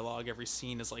of dialogue, every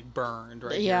scene is like burned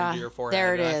right here into your forehead.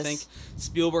 there it And I is. think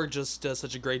Spielberg just does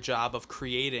such a great job of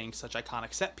creating such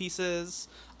iconic set pieces,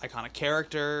 iconic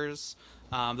characters.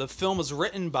 The film was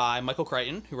written by Michael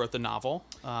Crichton, who wrote the novel,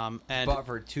 and Bought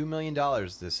for $2 million.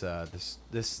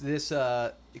 This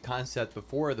concept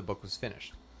before the book was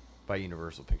finished by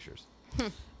Universal Pictures.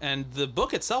 and the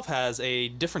book itself has a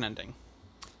different ending.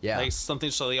 Yeah, Like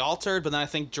something slightly altered, but then I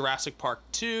think Jurassic Park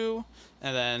 2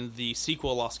 and then the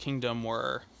sequel Lost Kingdom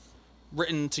were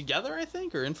written together, I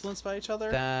think, or influenced by each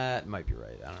other. that might be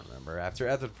right. I don't remember.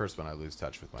 After the first one, I lose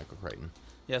touch with Michael Crichton.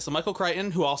 Yeah, so Michael Crichton,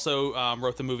 who also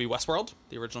wrote the movie Westworld,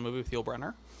 the original movie with Yul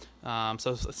Brynner.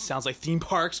 So it sounds like theme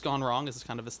parks gone wrong is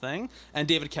kind of his thing. And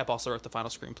David Koepp also wrote the final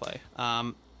screenplay.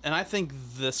 And I think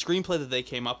the screenplay that they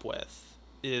came up with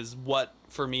is what,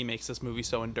 for me, makes this movie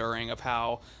so enduring, of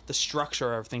how the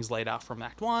structure of things laid out from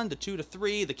Act 1 to 2 to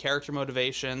 3, the character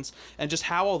motivations, and just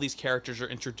how all these characters are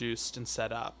introduced and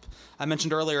set up. I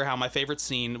mentioned earlier how my favorite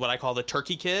scene, what I call the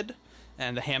Turkey Kid,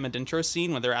 and the Hammond intro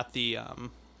scene when they're at the...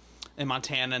 in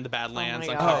Montana and the Badlands,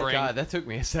 my uncovering Oh God, that took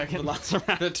me a second.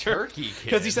 The turkey kid.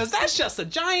 because he says that's just a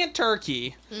giant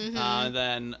turkey. And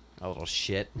then a little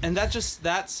shit. and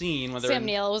that scene when they're Sam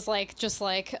Neill was like just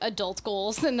like adult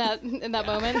goals in that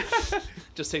moment.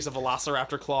 just takes a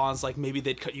velociraptor claw and is like, maybe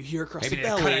they'd cut you here across Maybe the they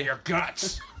belly cut out your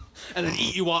guts. and then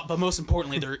eat you while, but most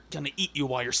importantly, they're gonna eat you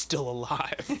while you're still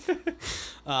alive.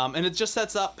 And it just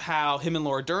sets up how him and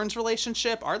Laura Dern's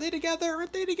relationship, are they together?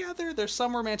 Aren't they together? There's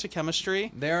some romantic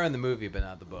chemistry. They are in the movie, but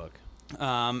not the book.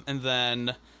 And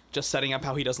then just setting up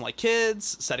how he doesn't like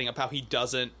kids, setting up how he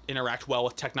doesn't interact well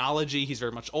with technology. He's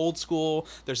very much old school.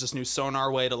 There's this new sonar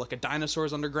way to look at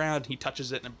dinosaurs underground. He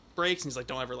touches it and it breaks, and he's like,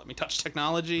 don't ever let me touch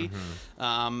technology.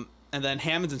 And then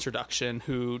Hammond's introduction,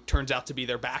 who turns out to be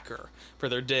their backer for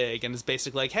their dig, and is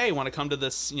basically like, hey, want to come to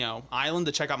this, island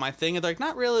to check out my thing? And they're like,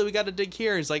 not really, we got to dig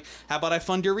here. And he's like, how about I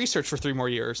fund your research for 3 more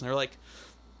years? And they're like,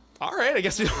 all right, I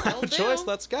guess we don't have a choice.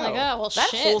 Let's go. Like, oh well, That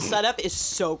shit. whole setup is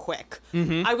so quick.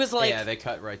 I was like, Yeah, they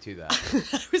cut right to that.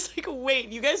 I was like, wait,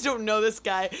 you guys don't know this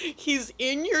guy. He's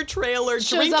in your trailer Shows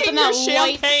drinking up in your that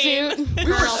white champagne. suit. We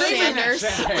were Colonel saving that Sanders.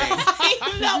 champagne.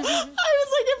 I know. I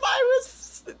was like, if I was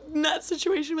in that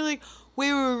situation, I'd be like,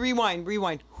 wait,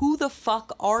 rewind. Who the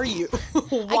fuck are you?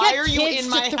 Why I got are you kids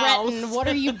in to my threaten. house? What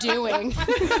are you doing?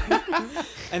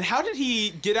 And how did he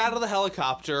get out of the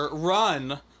helicopter,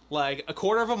 run like a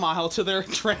quarter of a mile to their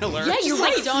trailer? Yeah, you're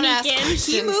right. Don't ask Sneak in. questions.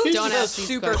 He moves Don't ask these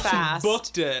super questions. fast.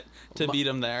 Booked it to beat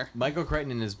him there. Michael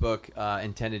Crichton in his book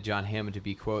intended John Hammond to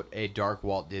be, quote, a dark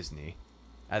Walt Disney,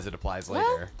 as it applies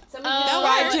later.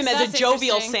 Described him as a That's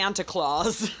jovial interesting. Santa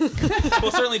Claus.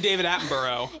 Well, certainly David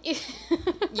Attenborough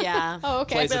Yeah. Oh,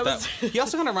 okay. plays it that that. He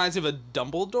also kind of reminds me of a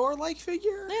Dumbledore-like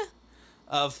figure. Yeah.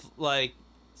 Of like,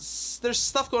 there's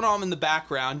stuff going on in the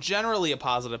background. Generally a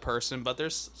positive person, but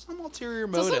there's some ulterior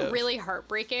It's motive. also really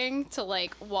heartbreaking to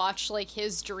like watch like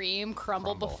his dream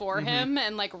crumble. before him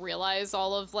and like realize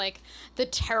all of like the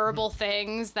terrible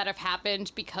things that have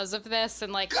happened because of this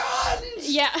and like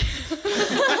yeah.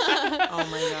 Oh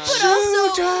my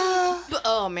god. But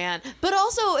also, Oh man! But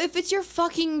also, if it's your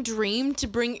fucking dream to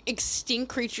bring extinct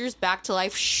creatures back to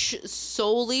life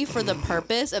solely for the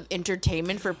purpose of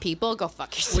entertainment for people, go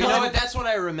fuck yourself. Well, you know what? That's what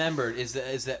I remembered. Is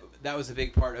that was a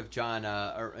big part of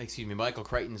Michael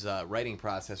Crichton's writing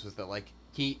process. Was that like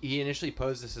he initially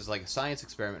posed this as like a science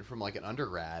experiment from like an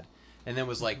undergrad, and then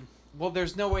was like, well,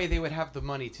 there's no way they would have the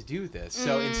money to do this.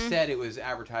 So instead, it was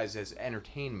advertised as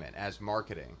entertainment, as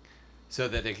marketing, so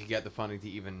that they could get the funding to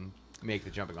even make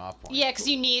the jumping off point. Yeah, because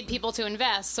you need people to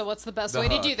invest. So what's the best way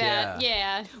to do that?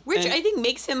 Yeah. Which I think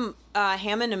makes him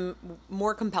Hammond a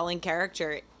more compelling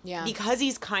character. Yeah. Because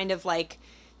he's kind of like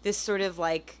this sort of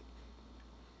like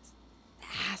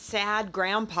sad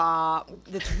grandpa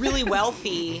that's really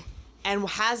wealthy and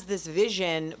has this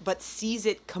vision but sees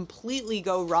it completely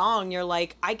go wrong. You're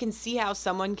like, I can see how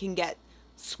someone can get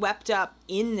swept up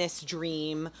in this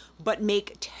dream but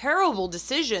make terrible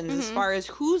decisions as far as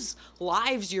whose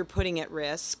lives you're putting at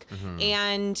risk,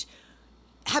 and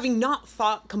having not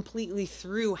thought completely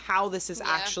through how this is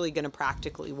actually going to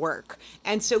practically work.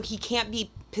 And so he can't be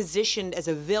positioned as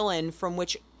a villain, from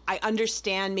which I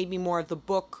understand maybe more of the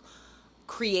book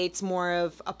creates more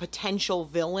of a potential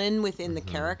villain within the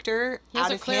character He out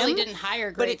also of clearly him. didn't hire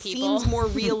But great it people. seems more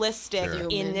realistic Sure.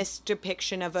 in this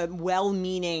depiction of a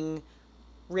well-meaning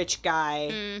rich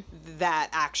guy that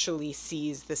actually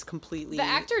sees this completely. The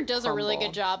actor does a really crumble.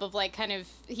 good job of like kind of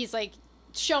he's like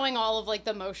showing all of like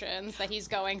the motions that he's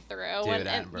going through. David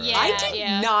and Attenborough. yeah, I did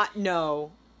yeah. not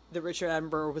know that Richard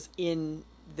Attenborough was in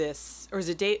this, or is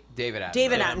it David Attenborough.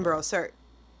 David Attenborough. Sorry,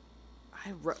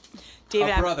 I wrote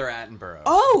David Brother Attenborough.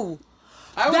 Oh,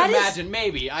 I would that is- imagine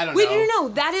maybe. I don't wait, know. no,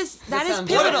 that is sounds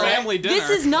pivotal. like a family dinner. This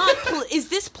is not. Is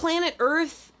this Planet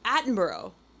Earth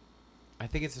Attenborough? I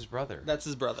think it's his brother. That's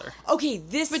his brother. Okay,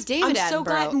 this. But David I'm so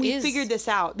glad Attenborough we is- figured this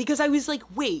out, because I was like,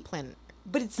 wait, Planet.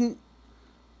 but it's. I'm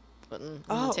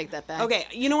gonna take that back. Okay,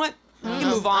 you know what? We can know.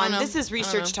 move I on. don't know. This is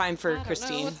research time for I don't know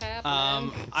Christine. what's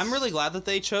happening. I'm really glad that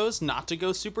they chose not to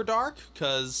go super dark,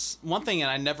 because one thing, and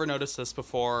I never noticed this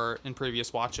before in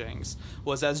previous watchings,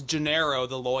 was as Gennaro,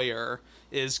 the lawyer,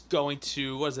 is going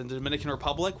to, what is it, the Dominican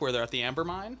Republic, where they're at the Amber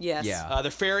Mine? Yes. Yeah.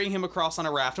 They're ferrying him across on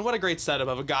a raft, and what a great setup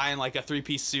of a guy in like a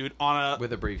three-piece suit on a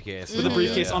With a briefcase. with a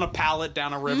briefcase Yeah. on a pallet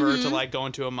down a river to like go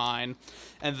into a mine.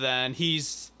 And then he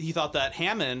thought that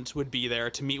Hammond would be there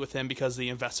to meet with him because the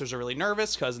investors are really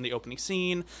nervous because in the opening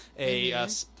scene a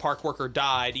park worker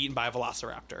died eaten by a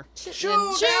velociraptor.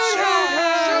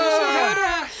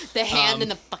 The hand in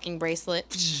the fucking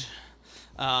bracelet.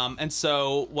 And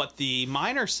so what the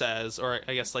miner says, or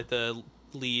I guess like the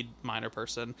lead miner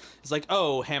person, is like,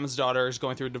 oh, Hammond's daughter is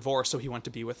going through a divorce, so he went to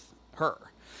be with her.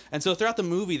 And so throughout the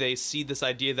movie, they see this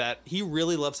idea that he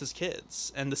really loves his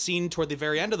kids. And the scene toward the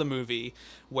very end of the movie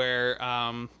where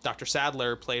Dr.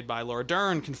 Sadler, played by Laura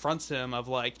Dern, confronts him of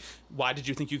like, why did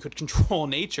you think you could control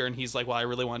nature? And he's like, well, I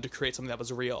really wanted to create something that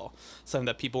was real, something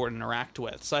that people would interact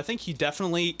with. So I think he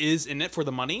definitely is in it for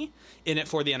the money, in it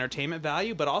for the entertainment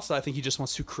value, but also I think he just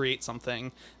wants to create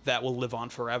something that will live on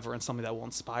forever and something that will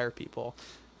inspire people.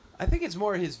 I think it's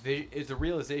more it's the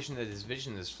realization that his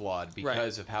vision is flawed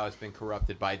because of how it's been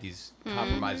corrupted by these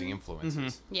compromising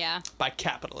influences. Yeah. By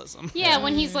capitalism. Yeah,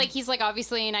 when he's like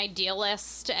obviously an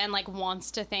idealist and like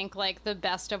wants to think like the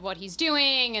best of what he's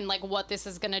doing and like what this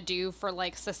is gonna do for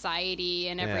like society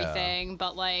and everything,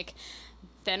 but like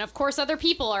then of course other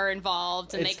people are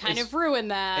involved and they kind of ruin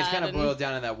that. It's kind of and- boiled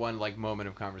down in that one like moment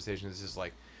of conversation. It's just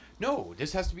like, no,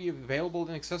 this has to be available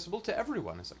and accessible to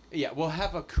everyone. It's like, yeah, we'll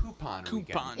have a coupon.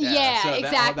 Coupon. Weekend. Yeah, so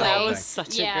exactly. That whole was thing.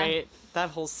 such Yeah. a great.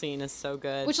 That whole scene is so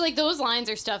good. Which, like, those lines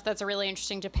are stuff that's really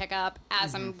interesting to pick up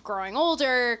as I'm growing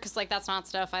older, because, like, that's not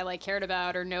stuff I, like, cared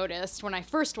about or noticed when I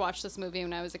first watched this movie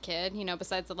when I was a kid, you know,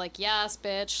 besides the, like, yes,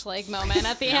 bitch, like, moment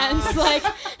at the end. Like,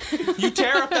 You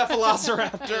tear up that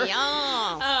velociraptor.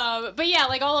 Yeah. but yeah,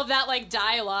 like, all of that, like,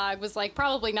 dialogue was, like,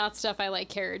 probably not stuff I, like,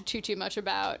 cared too much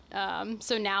about.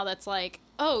 So now that's, like,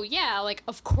 oh, yeah, like,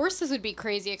 of course this would be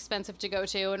crazy expensive to go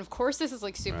to, and of course this is,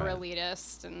 like, super Right.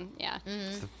 elitist, and, yeah.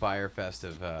 It's the Fire Fest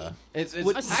of. It's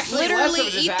Would- actually Literally less of a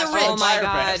eat the disaster rich. than oh my Fyre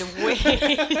god!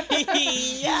 Fest.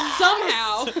 Wait. Yeah.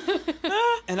 Somehow.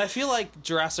 And I feel like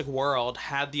Jurassic World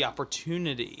had the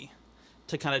opportunity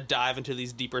to kind of dive into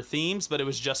these deeper themes, but it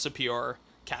was just a pure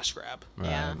cash grab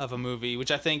Yeah. of a movie,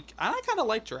 which I think I kind of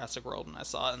liked Jurassic World when I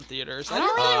saw it in theaters. I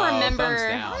don't really remember. Thumbs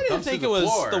down. I didn't Thumbs to think the it was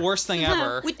floor. the worst thing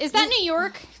ever. Is that New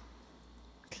York?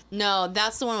 No,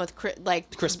 that's the one with Chris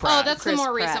Pratt. Oh, that's Chris the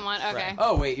more Pratt. recent one. Okay. Right.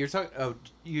 Oh wait, you're talking. Oh,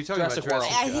 you're talking Jurassic about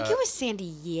World. Jurassic. I think it was San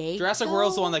Diego. Jurassic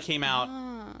World's the one that came out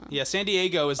Yeah, San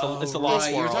Diego is the Lost Right,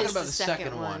 you were World. talking It's about the the second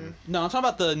second one. one. No, I'm talking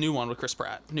about the new one with Chris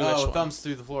Pratt. Newish Oh, one. thumbs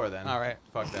through the floor then. All right.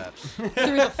 Fuck that.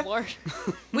 Through the floor.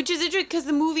 Which is interesting because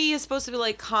the movie is supposed to be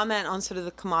like comment on sort of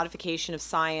the commodification of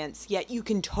science, yet you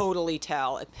can totally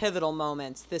tell at pivotal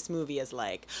moments this movie is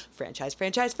like franchise,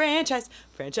 franchise, franchise,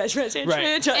 franchise, franchise, Right.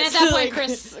 franchise. And at that point,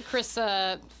 Like- Chris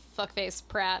fuckface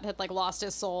Pratt had like lost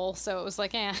his soul, so it was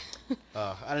like, eh.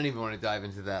 I don't even want to dive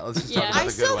into that. Let's just Yeah. talk about I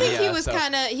the still good think one.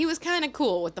 he was kind of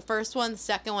cool with the first one. The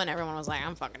second one, everyone was like,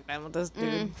 "I'm fucking done with this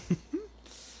dude."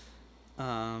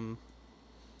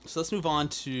 So let's move on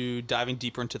to diving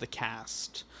deeper into the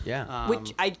cast. Yeah.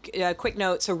 Which quick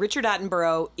note. So Richard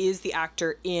Attenborough is the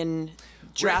actor in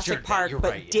Jurassic Richard, Park, you're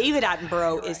but right, yeah. David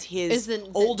Attenborough is his Is the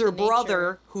older nature.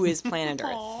 brother who is Planet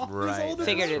Earth. right.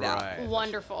 Figured it out. Right.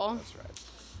 Wonderful. That's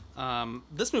right.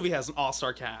 This movie has an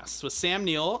all-star cast with Sam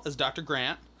Neill as Dr.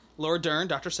 Grant, Laura Dern,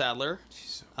 Dr. Sadler,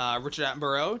 Richard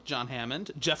Attenborough, John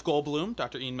Hammond, Jeff Goldblum,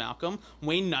 Dr. Ian Malcolm,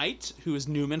 Wayne Knight, who is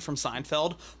Newman from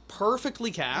Seinfeld, perfectly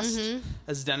cast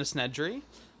as Dennis Nedry,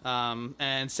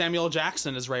 and Samuel L.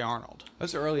 Jackson as Ray Arnold.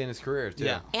 That's early in his career too.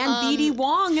 Yeah. And BD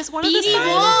Wong is one of the B.D. stars.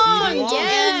 Wong, B.D. Wong.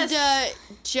 yes.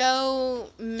 And Joe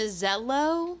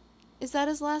Mazzello, is that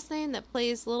his last name? That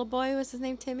plays little boy. What's his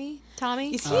name? Tommy.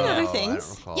 Is he in other I things?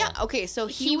 don't recall. Yeah. Okay. So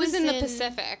He was in the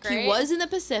Pacific, right? He was in the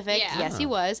Pacific. Yeah. Yes, he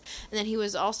was. And then he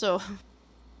was also,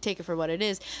 take it for what it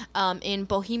is, in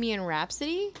Bohemian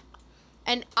Rhapsody.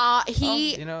 And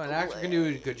he You know, an actor can do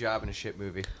a good job in a shit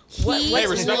movie. he Hey,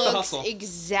 respect the looks hustle.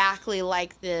 exactly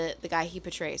like the guy he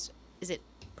portrays. Is it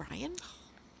Brian?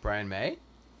 Brian May?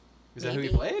 Is that who he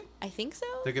Maybe. played? I think so.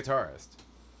 The guitarist.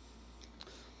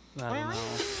 I don't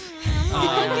know.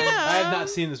 I have not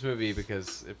seen this movie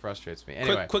because it frustrates me.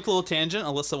 Anyway, Quick little tangent.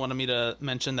 Alyssa wanted me to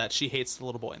mention that she hates the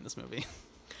little boy in this movie,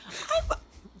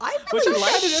 I which really I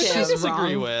liked kind of him.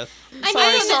 disagree with. I Sorry,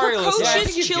 know, sorry, the Alyssa. Yeah, I think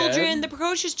precocious he's children. good. The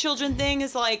precocious children thing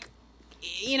is like,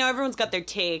 you know, everyone's got their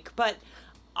take, but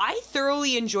I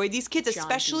thoroughly enjoyed these kids, John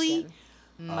especially. Deacon.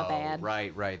 My Oh, bad.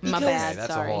 Right. My Okay, bad,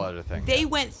 That's sorry. a whole other thing. They Yeah.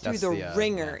 went through That's the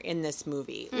ringer yeah. in this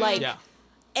movie. Like Yeah.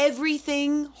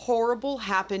 everything horrible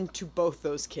happened to both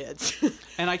those kids.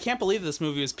 And I can't believe this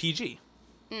movie is PG.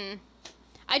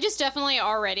 I just definitely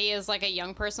already, as like a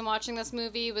young person watching this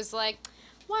movie, was like,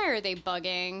 why are they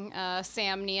bugging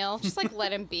Sam Neill? Just like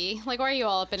let him be. Like, why are you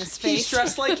all up in his face? He's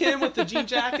dressed like him with the jean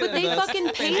jacket. But and they the fucking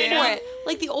paid bandana. for it.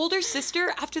 Like the older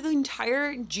sister, after the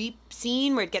entire Jeep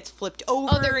scene where it gets flipped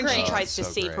over they're and she great. tries to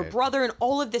so save her great. brother and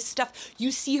all of this stuff,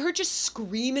 you see her just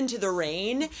scream into the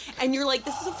rain, and you're like,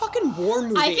 this is a fucking war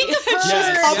movie. I think of her.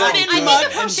 Yes, covered yeah. in I mud think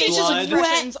of her and facial blood.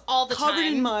 expressions all the Covered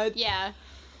time. in mud. Yeah.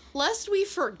 Lest we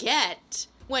forget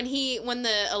when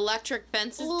the electric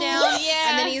fence is Ooh, down, yeah.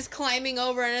 and then he's climbing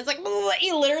over, and it's like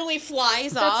he literally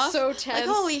flies off. so Like tense.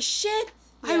 holy shit!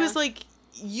 I was like,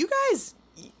 you guys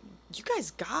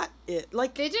got it.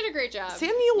 Like They did a great job. Sam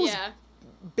Neill was Yeah.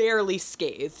 barely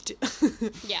scathed.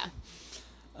 Yeah.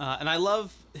 And I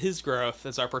love his growth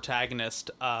as our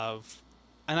protagonist of,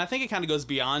 and I think it kind of goes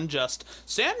beyond just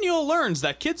Sam Neill learns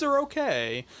that kids are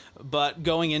okay, but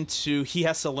going into he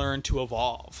has to learn to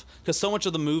evolve, because so much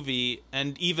of the movie,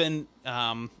 and even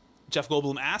Jeff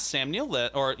Goldblum asks Sam Neill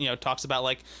that, or talks about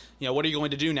like, what are you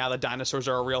going to do now that dinosaurs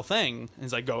are a real thing? And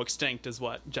he's like, go extinct, is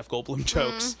what Jeff Goldblum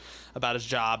jokes about his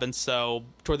job. And so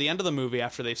toward the end of the movie,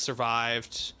 after they've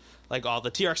survived like all the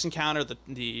T-Rex encounter,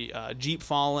 the Jeep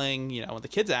falling, when the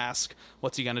kids ask,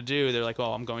 what's he going to do? They're like,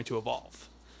 oh, I'm going to evolve,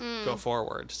 go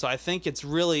forward. So I think it's a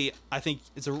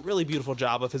really beautiful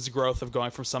job of his growth of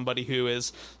going from somebody who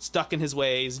is stuck in his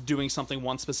ways, doing something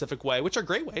one specific way, which are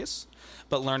great ways,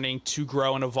 but learning to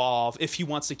grow and evolve if he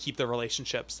wants to keep the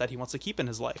relationships that he wants to keep in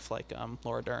his life, like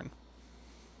Laura Dern.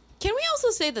 Can we also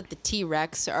say that the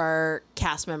T-Rex are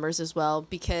cast members as well?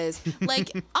 Because, like,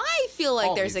 I feel like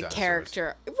All there's these a dinosaurs.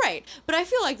 character... Right, but I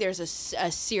feel like there's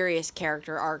a serious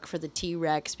character arc for the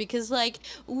T-Rex because, like,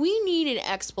 we need an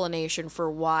explanation for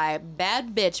why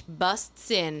bad bitch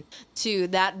busts in to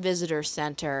that visitor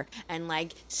center and,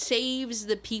 like, saves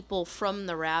the people from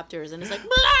the raptors and is like,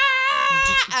 blah!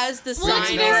 As the Well, it's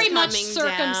sign very is much coming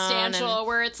circumstantial, down and-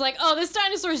 where it's like, oh, this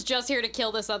dinosaur's just here to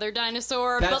kill this other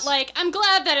dinosaur, but That's- like, I'm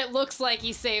glad that it looks like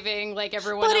he's saving like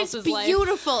everyone But it's else's life.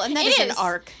 beautiful, and that It is an is.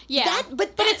 arc. Yeah,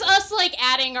 but it's us like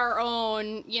adding our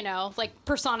own, like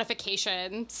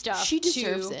personification stuff. She to-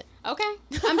 deserves it. Okay,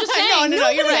 I'm just saying. No,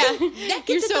 you're but right. that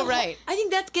You're gets at so the right. I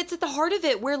think that gets at the heart of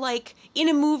it, where like in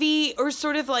a movie or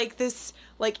sort of like this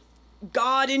like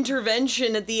God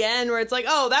intervention at the end, where it's like,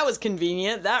 oh, that was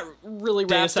convenient. That really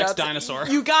wrapped Deus Ex up. dinosaur.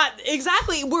 You got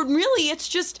exactly. Where really it's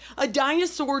just a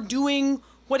dinosaur doing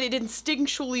what it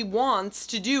instinctually wants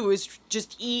to do, is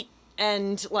just eat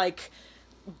and like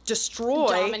destroy,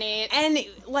 Dominate. and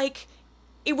like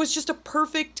it was just a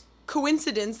perfect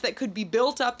coincidence that could be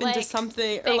built up into Like,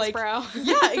 something. Or thanks, like, bro.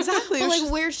 yeah, exactly. It But was like,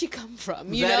 just- where'd she come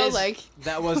from? You That know, is- like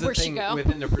that was the Where'd she thing go?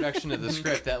 within the production of the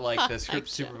script that like the script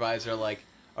supervisor like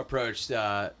approached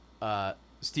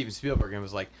Steven Spielberg and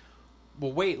was like,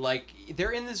 well, wait, like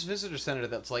they're in this visitor center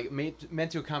that's like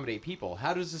meant to accommodate people.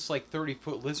 How does this like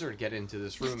 30-foot lizard get into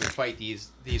this room and fight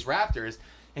these raptors?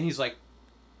 And he's like,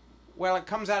 well, it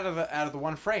comes out of the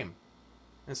one frame.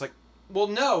 And it's like, well,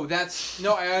 no,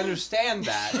 I understand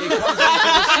that. It comes into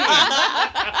the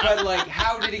scene. But like,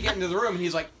 how did it get into the room? And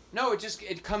he's like, no,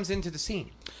 it comes into the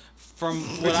scene. From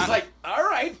Which what is like, all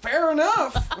right, fair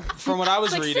enough. from what I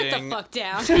was Like, sit reading, the fuck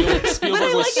down.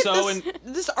 Spielberg was so in.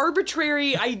 this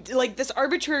arbitrary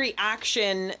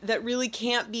action that really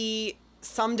can't be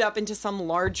summed up into some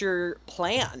larger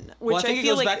plan. Which Well, I think it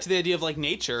feel goes like back to the idea of like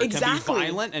nature. It can Exactly. be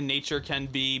violent and nature can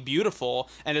be beautiful,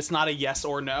 and it's not a yes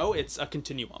or no; it's a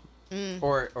continuum.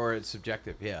 Or it's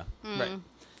subjective, yeah.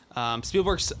 Right.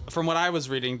 Spielberg, from what I was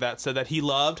reading, that said that he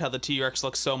loved how the T-Rex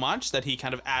looked so much that he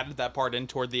kind of added that part in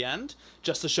toward the end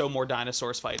just to show more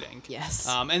dinosaurs fighting. Yes.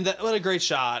 And what a great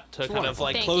shot to kind of wonderful.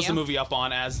 like Thank close the you. movie up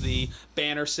on as the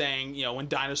banner saying, you know, when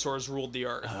dinosaurs ruled the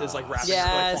earth is like rapid.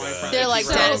 Yes. Like, flying in front of they're the like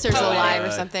So dinosaurs poetic. alive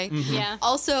or something. Yeah.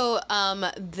 Also,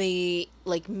 the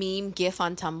like meme GIF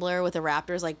on Tumblr with the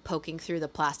raptors like poking through the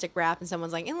plastic wrap, and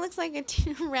someone's like, "It looks like a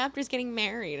raptor's getting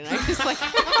married," and I just like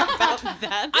about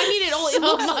that. I mean, it so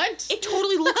looks much. It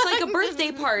totally looks like a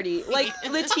birthday party, like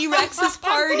the T-Rex's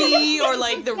party or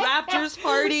like the Raptors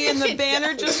party, and the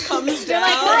banner just comes down.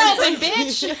 Like, we're open,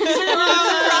 bitch.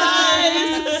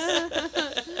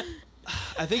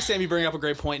 I think Sam, you bring up a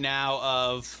great point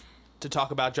now to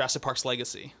talk about Jurassic Park's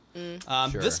legacy. Sure.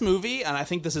 This movie, and I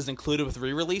think this is included with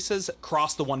re-releases,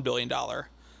 crossed the $1 billion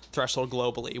threshold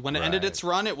globally. When it ended Right. its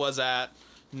run, it was at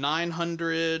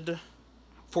 $914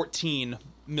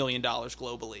 million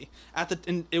globally.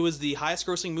 And it was the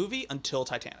highest-grossing movie until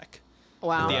Titanic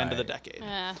Wow. at the end of the Right. decade.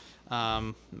 Yeah.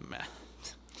 Meh.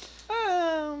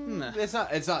 It's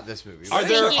not this movie. Are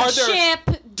there- Sinking ship,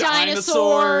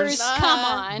 dinosaurs. dinosaurs? Come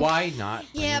on. Why not?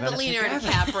 Yeah, bring but that Leonardo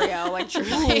together? DiCaprio, like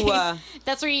truly. Ooh,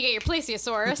 That's where you get your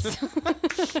plesiosaurus.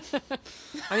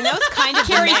 I mean, that was kind of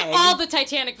Carries the Meg. all the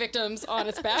Titanic victims on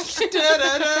its back.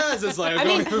 Da-da-da, as it's like I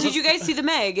mean, going- did you guys see the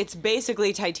Meg? It's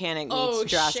basically Titanic meets Oh,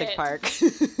 Jurassic shit. Park.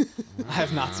 I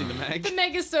have not seen the Meg. The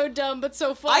Meg is so dumb but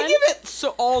so fun. I give it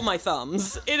all my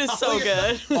thumbs. It is so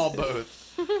good. All both.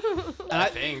 I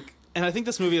think. And I think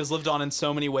this movie has lived on in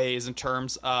so many ways in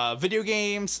terms of video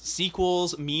games,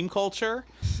 sequels, meme culture.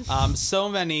 So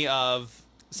many Jeff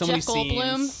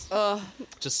Goldblum. scenes.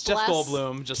 Just Jeff Bless.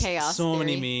 Goldblum. Just Chaos so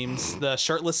many theory. memes. The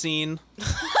shirtless scene.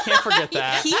 Can't forget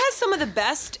that. He has some of the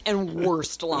best and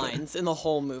worst lines in the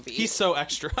whole movie. He's so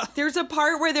extra. There's a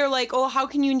part where they're like, "Oh, how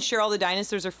can you ensure all the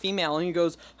dinosaurs are female?" And he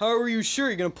goes, "How are you sure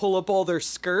you're gonna pull up all their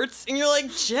skirts?" And you're like,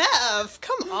 "Jeff,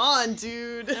 come on,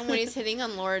 dude." And when he's hitting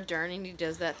on Laura Dern and he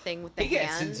does that thing with the He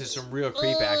gets hands. into some real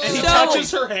creep And action. he So-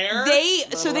 touches her hair. They He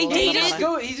just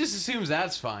dated. he just assumes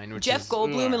that's fine. Which Jeff is,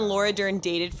 Goldblum and Laura Dern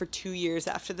dated for 2 years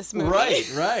after this movie. Right. He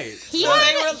So had-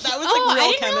 they were, that was oh, like real I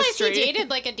didn't chemistry. realize he dated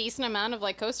like a decent amount of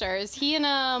like co-stars. He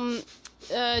and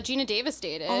Gina Davis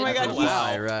dated. Oh my god, Oh, he's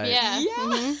wow. Right. Yeah. Yeah.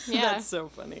 Mhm, yeah. That's so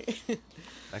funny.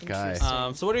 That guy.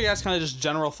 So what are you guys kind of just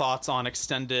general thoughts on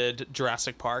extended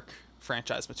Jurassic Park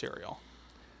franchise material?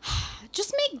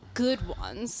 Just make good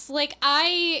ones. Like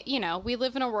we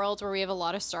live in a world where we have a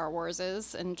lot of Star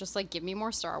Warses, and just like give me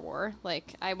more Star War.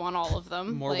 Like I want all of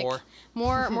them. More like, war.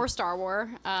 More Star War.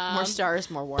 More stars,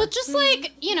 more war. But just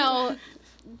like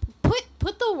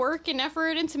put the work and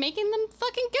effort into making them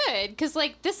fucking good. Because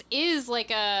like this is like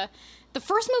the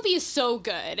first movie is so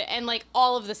good, and like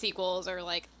all of the sequels are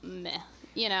like meh.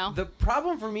 You know. The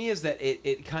problem for me is that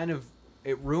it kind of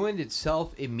it ruined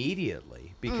itself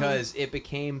immediately because it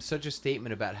became such a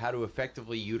statement about how to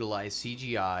effectively utilize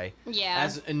CGI Yeah.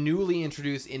 as a newly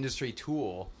introduced industry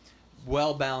tool,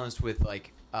 well balanced with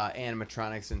like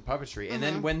animatronics and puppetry. And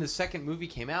then when the second movie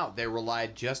came out, they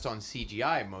relied just on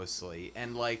CGI mostly,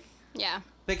 and like Yeah.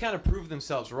 they kind of proved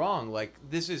themselves wrong. Like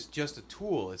this is just a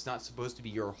tool; it's not supposed to be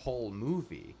your whole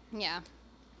movie. Yeah.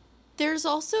 There's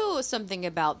also something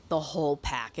about the whole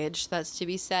package that's to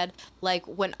be said. Like,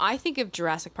 when I think of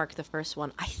Jurassic Park, the first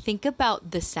one, I think about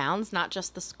the sounds, not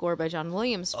just the score by John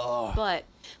Williams, but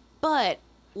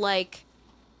like,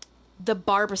 the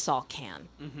Barbasol can,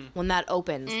 when that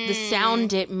opens, the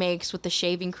sound it makes with the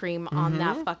shaving cream on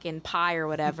that fucking pie or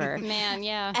whatever. Man,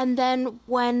 yeah. And then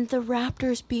when the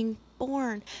raptor's being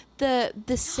born, the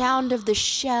sound of the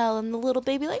shell and the little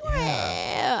baby, like,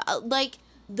 "Wah," like,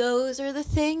 those are the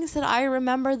things that I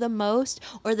remember the most,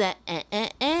 or the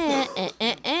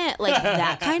like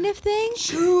that kind of thing.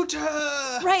 Shooter!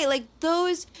 Right, like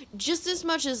those, just as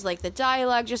much as like the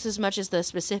dialogue, just as much as the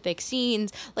specific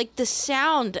scenes, like the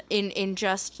sound in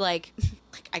just like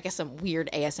I guess some weird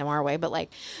ASMR way, but like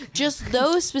just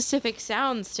those specific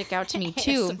sounds stick out to me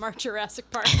too. ASMR Jurassic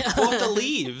Park. Well, the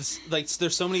leaves. Like,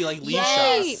 there's so many, like, leaf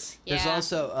Yes. shots. There's Yeah.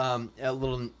 also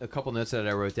a couple notes that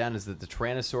I wrote down is that the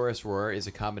Tyrannosaurus roar is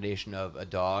a combination of a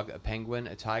dog, a penguin,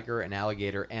 a tiger, an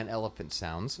alligator, and elephant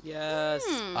sounds. Yes.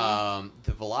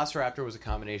 The Velociraptor was a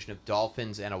combination of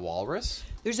dolphins and a walrus.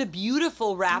 There's a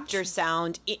beautiful raptor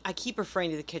sound. I keep referring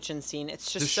to the kitchen scene.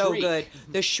 It's just The so shriek. good.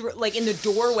 The like in the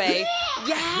doorway.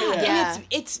 Yeah. And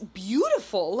it's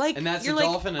beautiful. Like, And that's you're a like,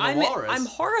 dolphin and a I'm, walrus. I'm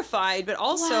horrified, but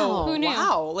also Wow. Who knew?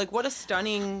 wow, like what a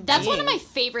stunning. That's one of being. my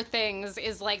favorite things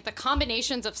is like the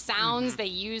combinations of sounds they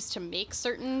use to make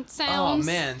certain Oh sounds.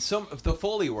 man, the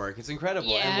Foley work, it's incredible.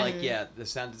 Yeah. And the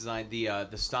sound design, the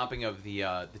stomping of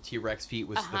the T-Rex feet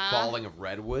was the Uh-huh. falling of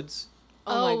redwoods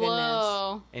Oh my goodness.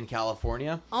 Whoa. in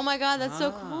California. Oh my god, that's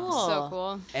so cool. So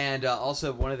cool. And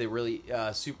also, one of the really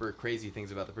super crazy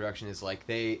things about the production is like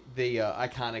the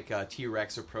iconic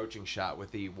T-Rex approaching shot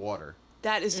with the water.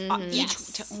 That is each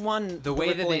Yes. one. The way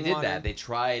that they rippling did water. that, they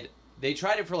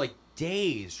tried it for like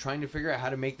days trying to figure out how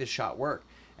to make this shot work.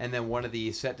 And then one of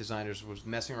the set designers was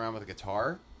messing around with a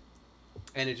guitar,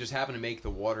 and it just happened to make the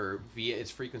water via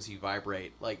its frequency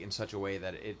vibrate like in such a way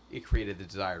that it created the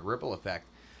desired ripple effect.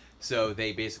 So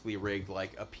they basically rigged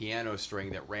like a piano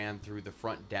string that ran through the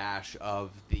front dash of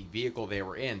the vehicle they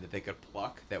were in that they could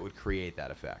pluck that would create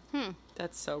that effect.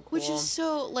 That's so cool. Which is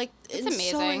so like it's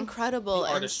so amazing. incredible The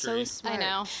and artistry. so smart. I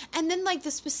know. And then like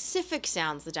the specific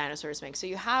sounds the dinosaurs make. So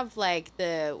you have like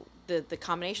the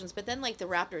combinations, but then like the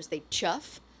raptors, they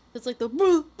chuff. It's like the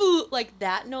boo, boo, like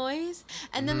that noise.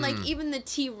 And then like even the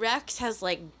T-Rex has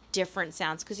like different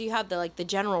sounds because you have the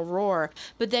general roar,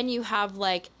 but then you have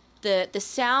like the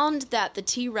sound that the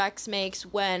T-Rex makes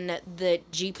when the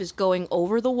Jeep is going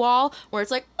over the wall, where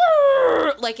it's like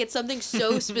it's something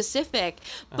so specific,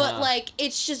 but like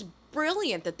it's just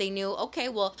brilliant that they knew, okay,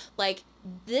 well, like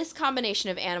this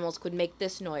combination of animals could make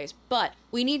this noise, but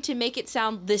we need to make it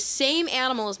sound the same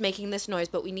animal is making this noise,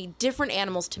 but we need different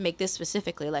animals to make this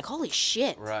specifically. Like, holy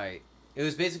shit. Right. It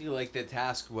was basically like the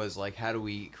task was like, how do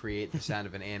we create the sound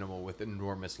of an animal with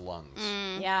enormous lungs?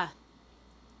 Yeah.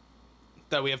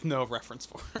 That we have no reference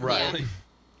for. Right. Yeah.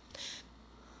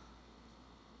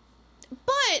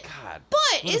 But God. but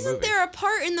what a isn't movie. there a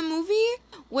part in the movie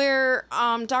where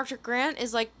Dr. Grant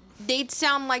is like, they'd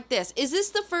sound like this? Is this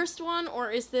the first one, or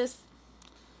is this?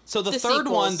 So the The third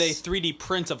one, sequels. they 3D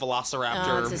print a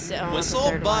Velociraptor it's the whistle,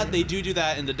 third but one. they do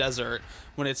that in the desert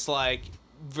when it's like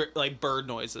bird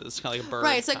noises, kind of like a bird.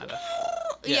 Right, it's like, kinda.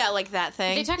 yeah, like that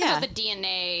thing. They talk yeah. about the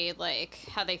DNA, like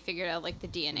how they figured out like the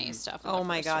DNA stuff. in Oh the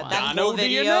my first god, one. that Nano whole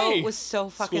video DNA. was so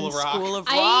fucking School of Rock. School of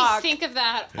I Rock. think of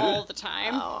that all the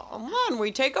time. Oh man,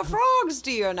 we take a frog's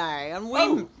DNA and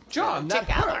we John, that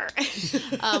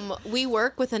together. We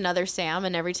work with another Sam,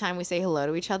 and every time we say hello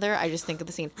to each other, I just think of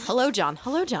the scene. Hello, John.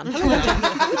 Hello, John. Hello,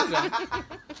 John.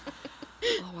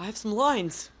 Oh, I have some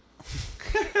lines.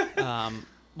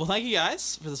 Well, thank you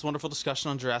guys for this wonderful discussion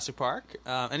on Jurassic Park.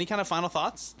 Any kind of final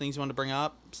thoughts, things you wanted to bring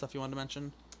up, stuff you wanted to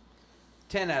mention?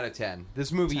 10 out of 10.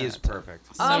 This movie 10 is out of 10. perfect.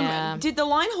 Yeah. Did the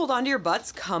line "Hold on to your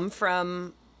butts" come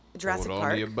from Jurassic Hold on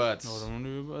Park? to your butts.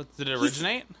 Did it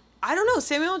originate? I don't know.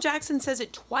 Samuel L. Jackson says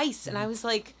it twice, and I was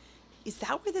like, "Is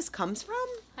that where this comes from?"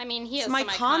 I mean, he It's has an some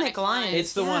iconic line. lines.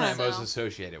 It's the one I so- most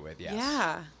associate it with, yes.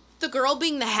 Yeah. The girl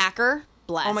being the hacker.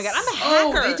 Bless. Oh my god, I'm a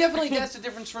Oh, hacker. they definitely. That's the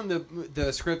difference from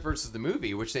the script versus the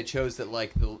movie, which they chose that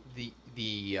like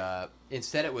the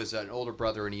instead it was an older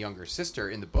brother and a younger sister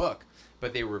in the book,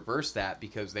 but they reversed that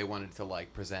because they wanted to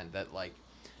like present that like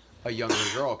a younger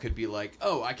girl could be like,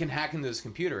 oh, I can hack into this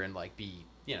computer and like be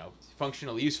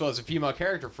functionally useful as a female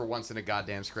character for once in a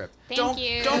goddamn script. Thank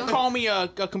you. Don't call me a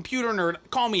computer nerd.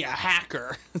 Call me a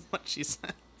hacker. Is what she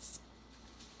says.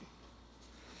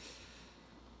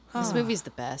 This movie's the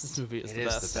This best. movie is It the is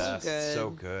best. the best. good. So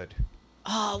good.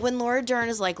 Oh, when Laura Dern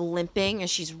is like limping and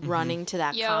she's running to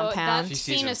that Yo, compound. that She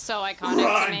sees scene him. is so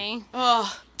iconic to me.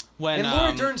 Oh, When And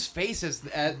Laura Dern's face is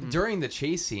during the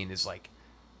chase scene is like,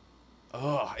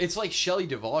 oh, it's like Shelley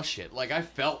Duvall shit. Like I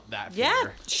felt that. Yeah,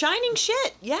 fear. shining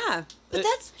shit. Yeah. but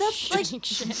that's like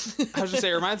I was just say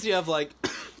it reminds me of like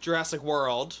Jurassic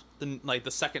World, the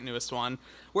second newest one,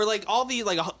 where like all the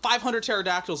like 500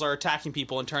 pterodactyls are attacking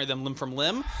people and tearing them limb from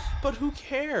limb, but who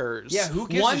cares? Yeah, who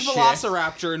gives one a shit?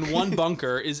 Velociraptor in one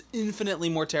bunker is infinitely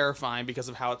more terrifying because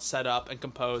of how it's set up and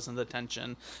composed and the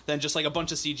tension than just like a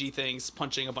bunch of CG things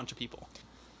punching a bunch of people.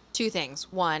 Two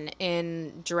things. One,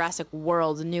 in Jurassic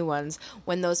World, the new ones,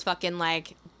 when those fucking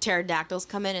like pterodactyls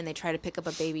come in and they try to pick up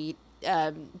a baby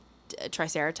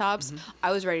Triceratops,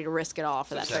 I was ready to risk it all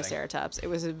for that upsetting. Triceratops. It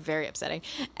was very upsetting.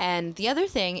 And the other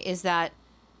thing is that,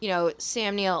 you know,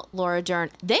 Sam Neill, Laura Dern,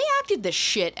 they acted the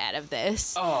shit out of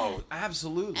this. Oh,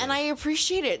 absolutely. And I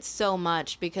appreciate it so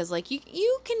much because, like,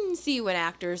 you can see when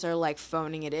actors are, like,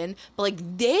 phoning it in, but,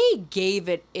 like, they gave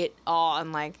it all,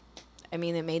 and, like, I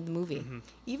mean, it made the movie.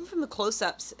 Even from the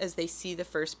close-ups as they see the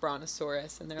first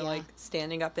Brontosaurus and they're Yeah. like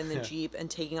standing up in the Jeep and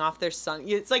taking off their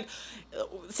it's like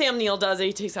Sam Neill does it,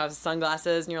 he takes off his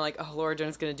sunglasses and you're like, oh, Laura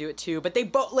Dern's gonna do it too. But they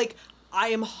both, like, I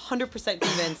am 100%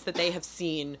 convinced that they have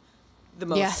seen the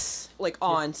most Yes. like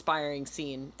awe-inspiring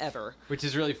scene ever. Which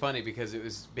is really funny because it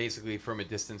was basically from a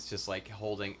distance just like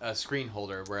holding a screen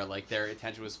holder where like their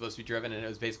attention was supposed to be driven and it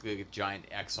was basically like a giant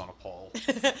X on a pole.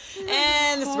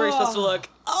 And this is where you're supposed to look.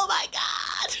 Oh my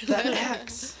god! That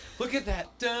X! Look at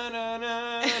that!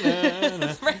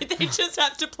 Da-na-na-na-na. Right? They just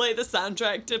have to play the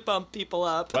soundtrack to pump people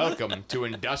up. Welcome to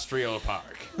Industrial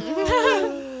Park.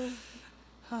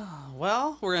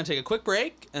 Well, we're going to take a quick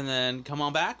break and then come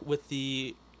on back with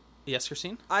the... Yes,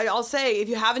 Christine? I'll say, if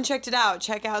you haven't checked it out,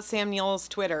 check out Sam Neill's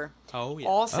Twitter. Oh, yeah.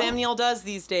 All Sam Neill does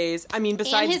these days, I mean,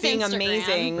 besides his being Instagram.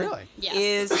 amazing, Really? Yes.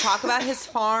 is talk about his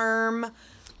farm,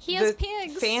 He has the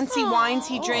pigs. fancy wines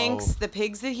he Oh. drinks, the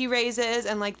pigs that he raises,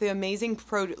 and like the amazing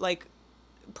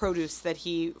produce that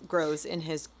he grows in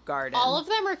his garden. All of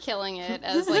them are killing it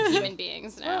as like human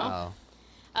beings now. Oh.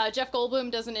 Jeff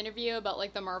Goldblum does an interview about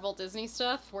like the Marvel Disney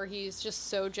stuff where he's just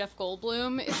so Jeff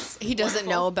Goldblum. It's He doesn't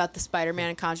know wonderful. about the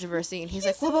Spider-Man controversy, and he's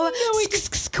like, doesn't what? know What? He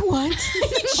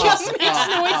just makes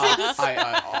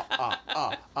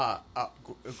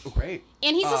noises. Great.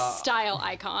 And he's a style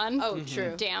icon. Oh,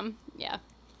 true. Damn. Yeah.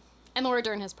 And Laura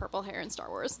Dern has purple hair in Star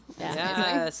Wars. Yeah. That's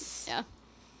amazing. Yes. Yeah.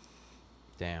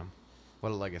 Damn.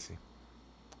 What a legacy.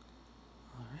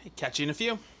 All right. Catch you in a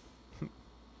few.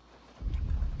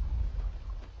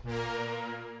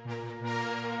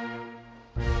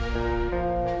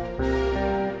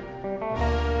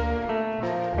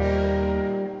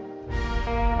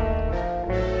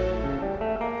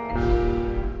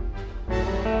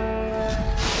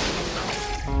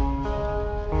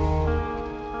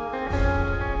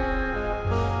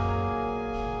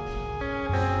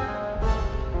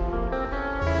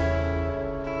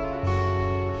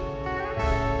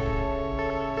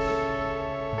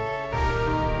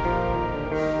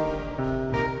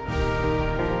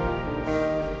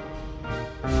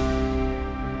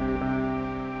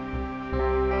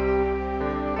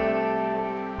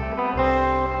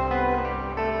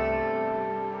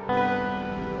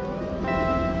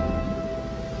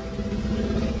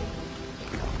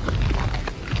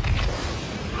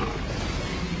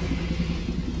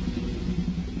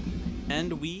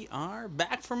 And we are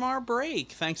back from our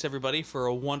break. Thanks, everybody, for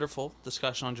a wonderful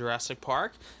discussion on Jurassic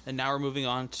Park. And now we're moving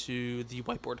on to the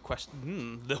whiteboard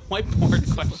question. The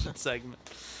whiteboard question segment.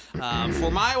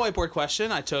 For my whiteboard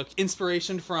question, I took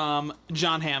inspiration from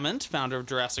John Hammond, founder of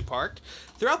Jurassic Park.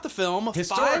 Throughout the film,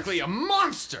 Historically a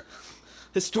monster!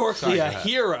 historically Sorry, a go ahead.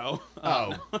 hero.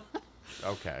 Oh.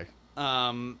 Okay.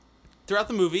 Throughout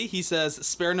the movie, he says,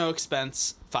 spare no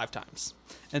expense 5 times.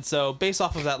 And so, based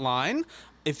off of that line,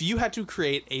 if you had to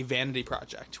create a vanity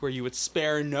project where you would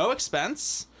spare no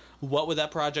expense, what would that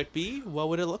project be? What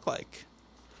would it look like?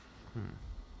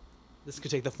 This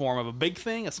could take the form of a big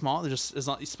thing, a small, just as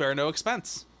long as you spare no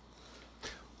expense.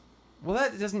 Well,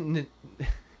 that doesn't...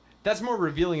 That's more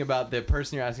revealing about the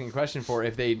person you're asking a question for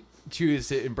if they choose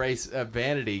to embrace a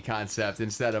vanity concept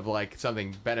instead of, like,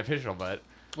 something beneficial, but...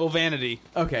 Well, vanity.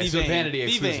 Okay, Be so vain. vanity Be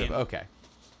exclusive. vain. Okay.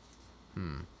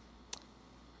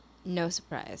 No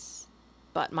surprise.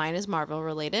 But mine is Marvel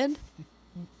related.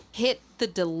 Hit the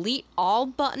delete all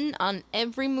button on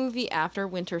every movie after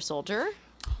Winter Soldier.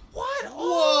 What?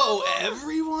 Whoa,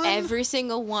 everyone? Every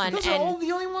single one. Those are all And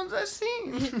the only ones I've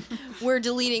seen. we're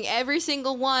deleting every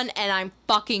single one, and I'm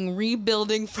fucking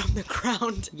rebuilding from the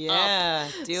ground up. Yeah,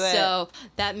 do it. So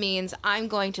that means I'm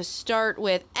going to start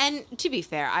with, and to be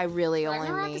fair, I really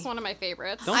Ragnarok only... is one of my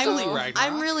favorites. Don't delete Ragnarok.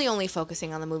 I'm really only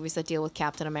focusing on the movies that deal with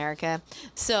Captain America.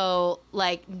 So,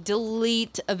 like,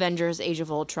 delete Avengers Age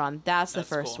of Ultron. That's the That's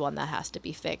first cool. one that has to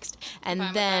be fixed. And Fine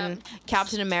with then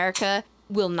Captain America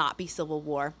will not be Civil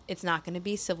War. It's not going to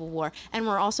be Civil War. And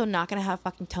we're also not going to have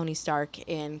fucking Tony Stark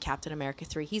in Captain America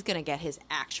 3. He's going to get his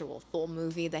actual full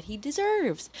movie that he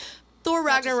deserves. Thor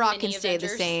Not just Ragnarok mini can stay the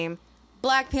Avengers. same.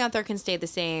 Black Panther can stay the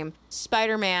same.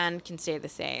 Spider-Man can stay the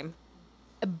same.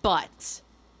 But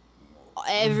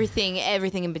everything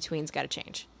in between's got to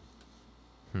change.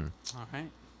 All right.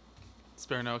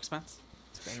 Spare no expense.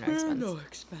 Spare no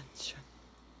expense.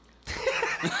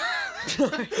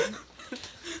 expense.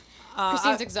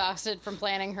 Christine's exhausted from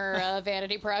planning her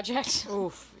vanity project.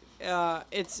 Oof.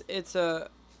 It's a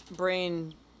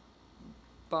brain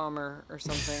bomber or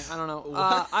something. I don't know.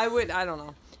 I don't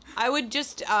know. I would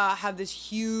just have this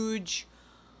huge.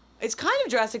 It's kind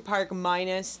of Jurassic Park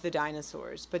minus the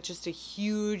dinosaurs, but just a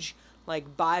huge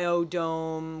like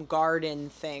biodome garden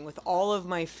thing with all of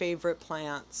my favorite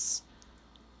plants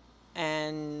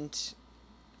and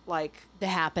like The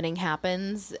Happening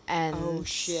happens, and oh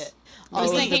shit. I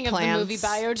was all of thinking of the plants. movie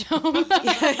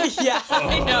Biodome. Yeah,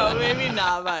 I know, maybe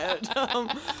not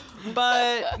biodome.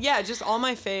 But yeah, just all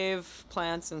my fave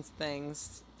plants and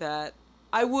things that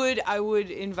I would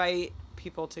invite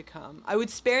people to come. I would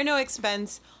spare no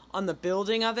expense on the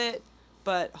building of it,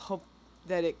 but hope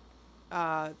that it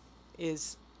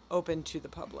is open to the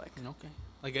public. Okay.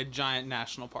 Like a giant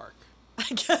national park. I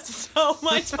guess so.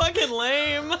 Mine's fucking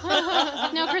lame.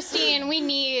 No, Christine, we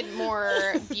need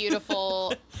more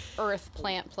beautiful earth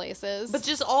plant places. But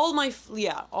just all my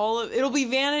it'll be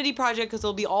vanity project because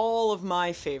it'll be all of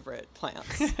my favorite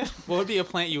plants. What would be a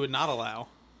plant you would not allow?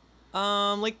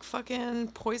 Like fucking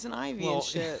poison ivy Well, and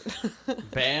shit.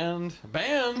 Banned.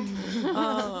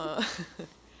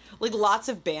 Like lots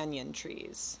of banyan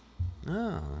trees.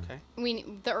 Oh. Okay.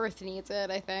 the earth needs it,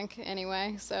 I think,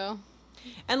 anyway, so.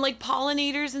 And like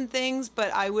pollinators and things,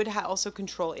 but I would also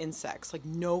control insects. Like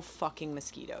no fucking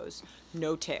mosquitoes,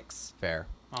 no ticks. Fair.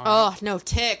 All right. Oh, no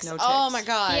ticks. No Oh ticks. my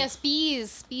god. Yes,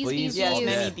 bees. Bees, Please, bees, Yes, bees.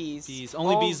 many Yeah. bees. Bees.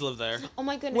 Only All- bees live there. Oh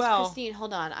my goodness, Well- Christine,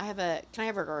 hold on. Can I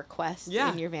have a request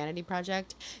Yeah. in your vanity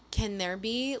project? Can there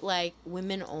be like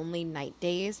women only night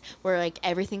days where like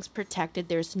everything's protected,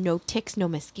 there's no ticks, no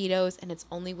mosquitoes, and it's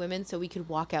only women, so we could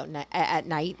walk out at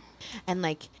night and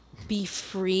like be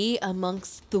free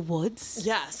amongst the woods?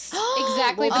 Yes.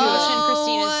 Exactly the We'll do motion it.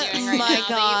 Christine is doing right my now. That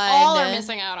you God. all are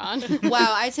missing out on.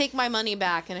 Wow, I take my money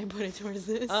back and I put it towards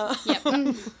this.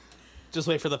 Yep. Just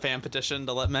wait for the fan petition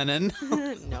to let men in.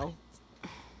 No.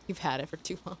 You've had it for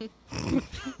too long. Only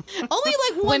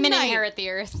like one Women night. inherit the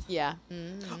earth. Yeah.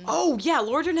 Oh yeah,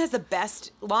 Lordran has the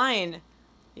best line.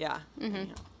 Yeah.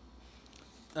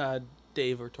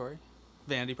 Dave or Tori?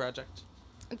 Vanity project.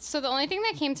 So the only thing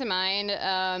that came to mind,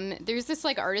 there's this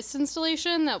like artist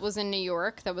installation that was in New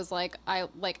York that was like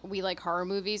we like horror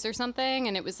movies or something,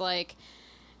 and it was like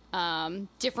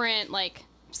different like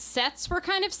sets were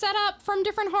kind of set up from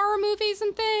different horror movies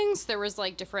and things. There was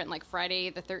like different like not Friday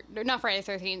the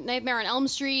 13th, Nightmare on Elm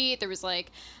Street. There was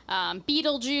like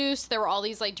Beetlejuice. There were all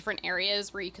these like different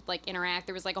areas where you could like interact.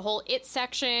 There was like a whole It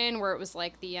section where it was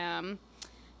like the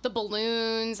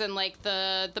balloons and like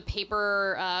the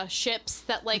paper ships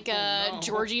that like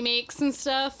Georgie makes and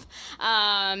stuff.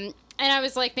 And I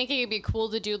was like thinking it'd be cool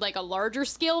to do like a larger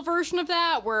scale version of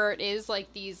that where it is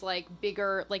like these like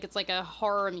bigger, like it's like a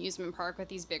horror amusement park with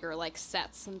these bigger like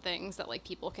sets and things that like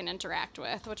people can interact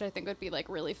with, which I think would be like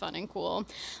really fun and cool.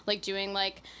 Like doing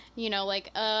like, you know,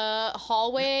 like a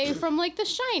hallway from like The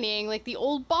Shining, like the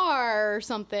old bar or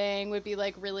something would be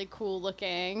like really cool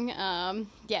looking. Yeah,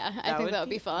 I think that would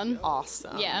be fun.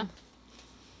 Awesome. Yeah.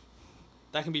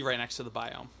 That can be right next to the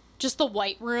biome. Just the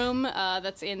white room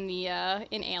that's in the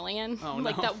in Alien, Oh,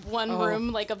 like no. that one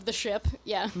room like of the ship.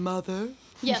 Yeah. Mother.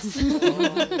 Yes.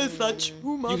 Is that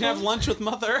true, Mother? You can have lunch with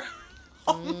Mother.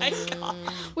 Oh my god.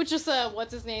 Which is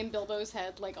what's his name, Bilbo's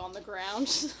head like on the ground.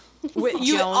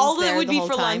 Jones All that there would the be whole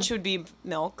for time. lunch would be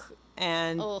milk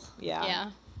and Ugh.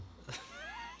 yeah.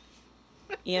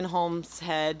 Ian Holmes'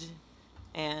 head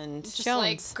and Just Jones.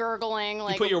 like gurgling,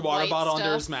 like You put your water white bottle under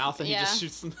stuff. his mouth and Yeah. he just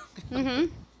shoots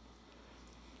them.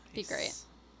 Be great.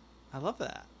 I love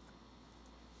that.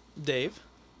 Dave?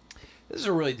 This is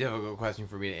a really difficult question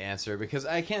for me to answer because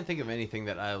I can't think of anything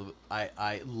that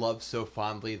I love so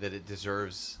fondly that it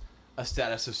deserves a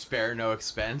status of spare no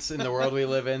expense in the world we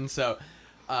live in. So,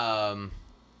 and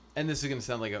this is going to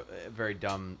sound like a very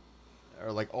dumb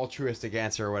or like altruistic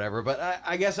answer or whatever, but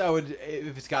I guess I would,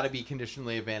 if it's got to be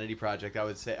conditionally a vanity project, I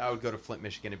would say I would go to Flint,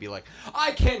 Michigan and be like,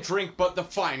 I can't drink but the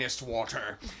finest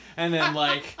water. And then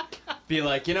like, be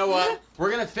like, you know what? We're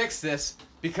going to fix this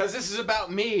because this is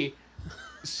about me.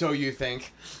 So you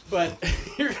think, but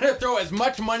you're going to throw as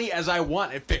much money as I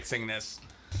want at fixing this.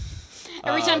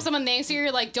 Every time someone thanks you,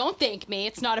 you're like, "Don't thank me.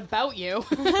 It's not about you.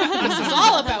 This is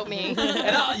all about me."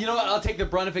 And you know what? I'll take the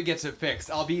brunt if it gets it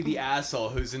fixed. I'll be the asshole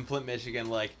who's in Flint, Michigan,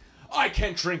 like, I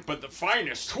can't drink but the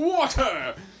finest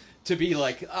water. To be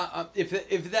like,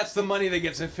 if that's the money that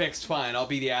gets it fixed, fine. I'll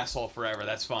be the asshole forever.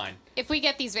 That's fine. If we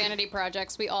get these vanity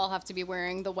projects, we all have to be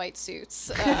wearing the white suits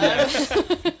You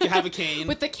have a cane.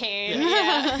 with the cane.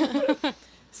 Yeah.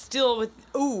 still with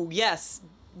yes,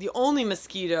 the only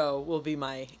mosquito will be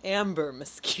my amber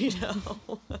mosquito.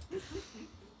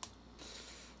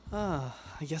 I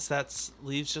guess that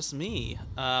leaves just me.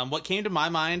 What came to my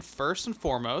mind first and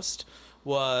foremost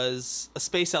was a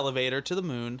space elevator to the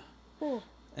moon.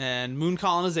 And moon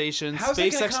colonization, How's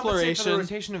space that gonna compensate for the exploration,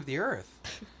 rotation of the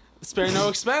Earth? spare no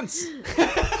expense.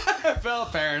 Well,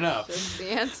 fair enough.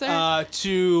 The answer.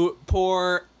 To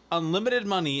pour unlimited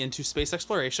money into space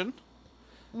exploration.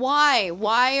 Why?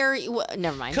 Why are you?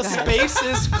 Never mind. Go Because ahead. space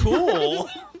is cool.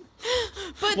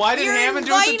 But Why did you're Hammond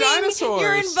do it with the inviting- dinosaurs?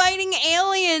 You're inviting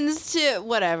aliens to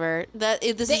whatever. This The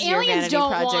is your aliens vanity don't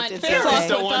project. want It's to Aliens fuck okay.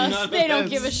 don't with want none us. of They don't this.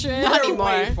 give a shit. Not They're anymore.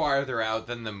 way farther out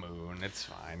than the moon. It's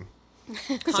fine.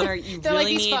 Connor, you They're like,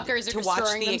 really "These need fuckers are to watch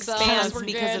destroying The themselves. Expanse We're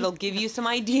because good." it'll give you some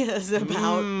ideas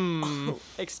about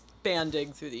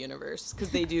expanding through the universe because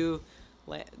they do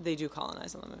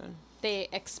colonize on the moon. They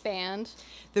expand.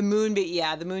 The moon,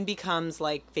 the moon becomes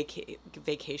like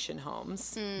vacation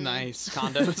homes. Nice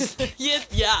condos.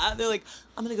 Yeah, they're like,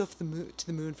 I'm gonna go to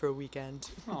the moon for a weekend.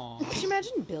 Aw. Could you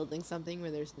imagine building something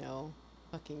where there's no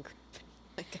fucking?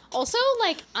 Like, Also,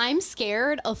 like, I'm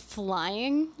scared of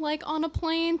flying, like, on a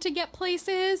plane to get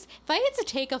places. If I had to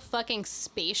take a fucking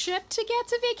spaceship to get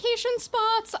to vacation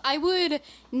spots, I would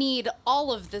need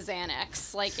all of the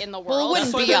Xanax, like, in the world. well,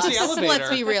 it wouldn't That's be why us. there's the elevator. Let's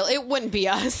be real. It wouldn't be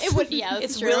us. It would, yeah, that's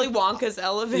It's true. Willy Wonka's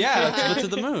elevator. Yeah, let's go to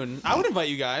the moon. I would invite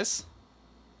you guys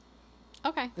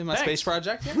Okay. in my Thanks. space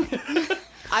project. Yeah.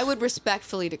 I would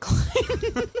respectfully decline.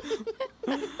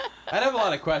 I'd have a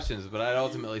lot of questions, but I'd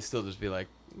ultimately still just be like,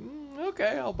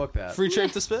 okay, I'll book that. Free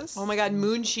trip to space? Oh my god,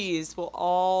 moon cheese will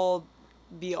all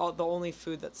be the only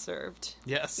food that's served.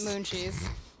 Yes. Moon cheese.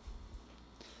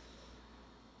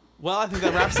 Well, I think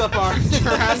that wraps up our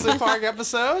Jurassic Park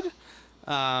episode.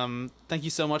 Thank you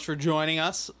so much for joining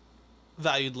us,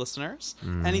 valued listeners.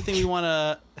 Anything we want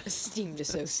to Esteemed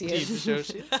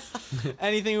associate.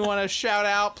 anything we want to shout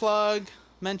out, plug,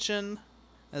 mention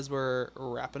as we're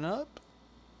wrapping up?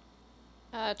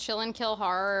 Chill and Kill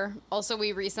Horror. Also,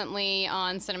 we recently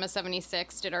on Cinema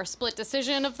 76 did our split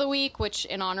decision of the week, which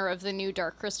in honor of the new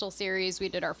Dark Crystal series, we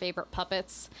did our favorite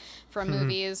puppets from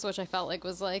movies, which I felt like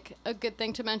was like a good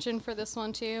thing to mention for this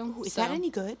one too. Is So, that any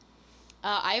good?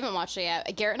 I haven't watched it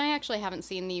yet. Garrett and I actually haven't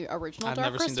seen the original I've Dark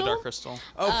never Crystal. seen the Dark Crystal.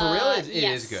 Oh, for real? It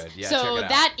Yes. is good. Yeah, so check it out.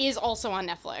 that is also on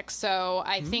Netflix. So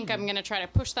I think I'm gonna try to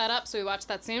push that up so we watch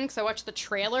that soon because I watched the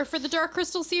trailer for the Dark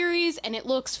Crystal series and it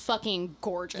looks fucking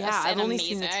gorgeous. Yeah, I've and only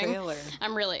amazing. seen the trailer.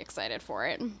 I'm really excited for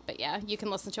it. But yeah, you can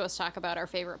listen to us talk about our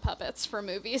favorite puppets for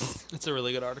movies. It's a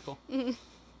really good article.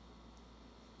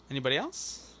 Anybody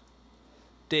else?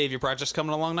 Dave, your project's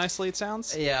coming along nicely, it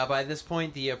sounds? Yeah, by this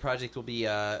point, the project will be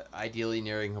ideally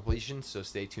nearing completion, so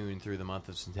stay tuned through the month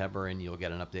of September, and you'll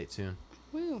get an update soon.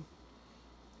 Woo.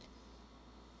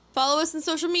 Follow us on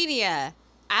social media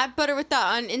at Butter With That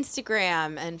on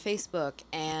Instagram and Facebook,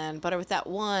 and Butter With That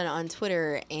 1 on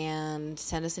Twitter, and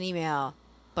send us an email,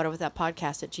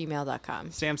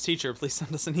 butterwiththatpodcast@gmail.com. Sam's teacher, please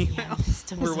send us an email.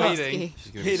 We're Mr. waiting.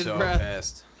 She's going to be Bated so breath.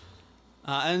 pissed.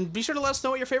 And be sure to let us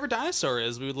know what your favorite dinosaur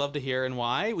is. We would love to hear and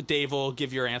why. Dave will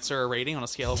give your answer a rating on a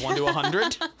scale of 1 to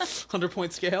 100.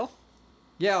 100-point scale.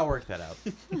 Yeah, I'll work that out.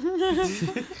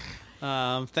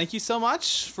 Thank you so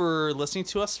much for listening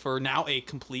to us for now a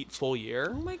complete full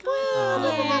year. Oh my god.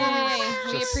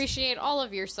 Yay. We Just- appreciate all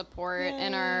of your support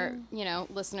and our,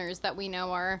 listeners that we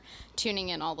know are tuning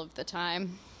in all of the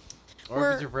time. Or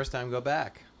if it's your first time, go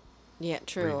back. Yeah,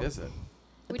 true. Revisit.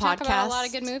 The We talk about a lot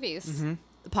of podcast- good movies.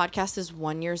 The podcast is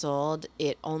 1 year old.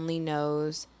 It only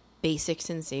knows basic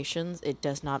sensations. It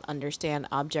does not understand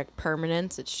object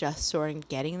permanence. It's just sort of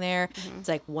getting there. It's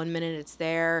like 1 minute it's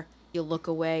there. You look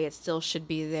away. It still should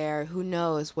be there. Who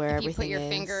knows where If you everything put your is.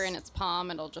 finger in its palm,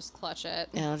 it'll just clutch it.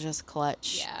 It'll just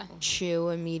clutch. Yeah. Chew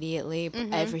immediately.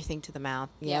 Everything to the mouth.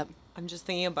 Yep. I'm just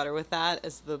thinking of Butter With That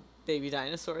as the baby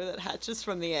dinosaur that hatches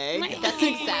from the egg. That's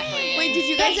exactly. Wait, did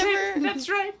you guys ever? That's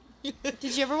right.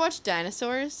 Did you ever watch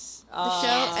Dinosaurs? The show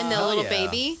Yes. and the Hell little yeah.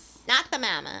 baby. Not the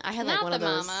mama. I had like Not one of the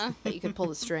those mama. that you could pull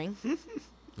the string. Oh,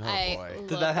 I boy.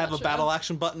 Did love that have a show. battle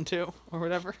action button too, or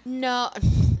whatever? No.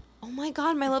 Oh my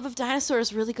god, my love of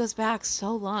dinosaurs really goes back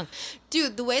so long.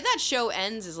 Dude, the way that show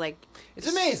ends is like It's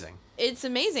amazing. it's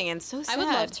amazing and so sad. I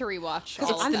would love to rewatch all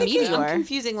it's of the them. meteor. I'm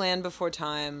confusing Land Before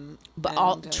Time. But and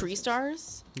all Dinosaurs. tree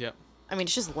stars? Yep. I mean,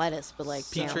 it's just lettuce, but like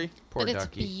Petrie. Poor But it's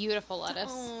ducky. beautiful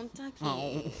lettuce. Oh, ducky.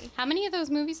 Oh. How many of those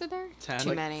movies are there? 10. Too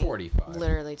Like many. 45.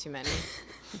 Literally too many.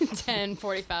 10,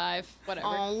 45, whatever.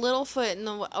 Oh, Littlefoot in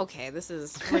the okay. This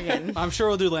is friggin'. I'm sure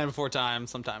we'll do Land Before Time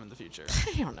sometime in the future.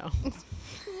 I don't know.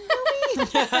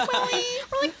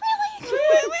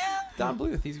 Don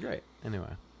Bluth, he's great. Anyway.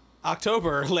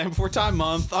 October, Land Before Time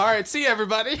month. All right, see you,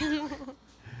 everybody.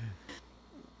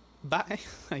 Bye,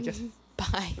 I guess.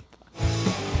 Bye.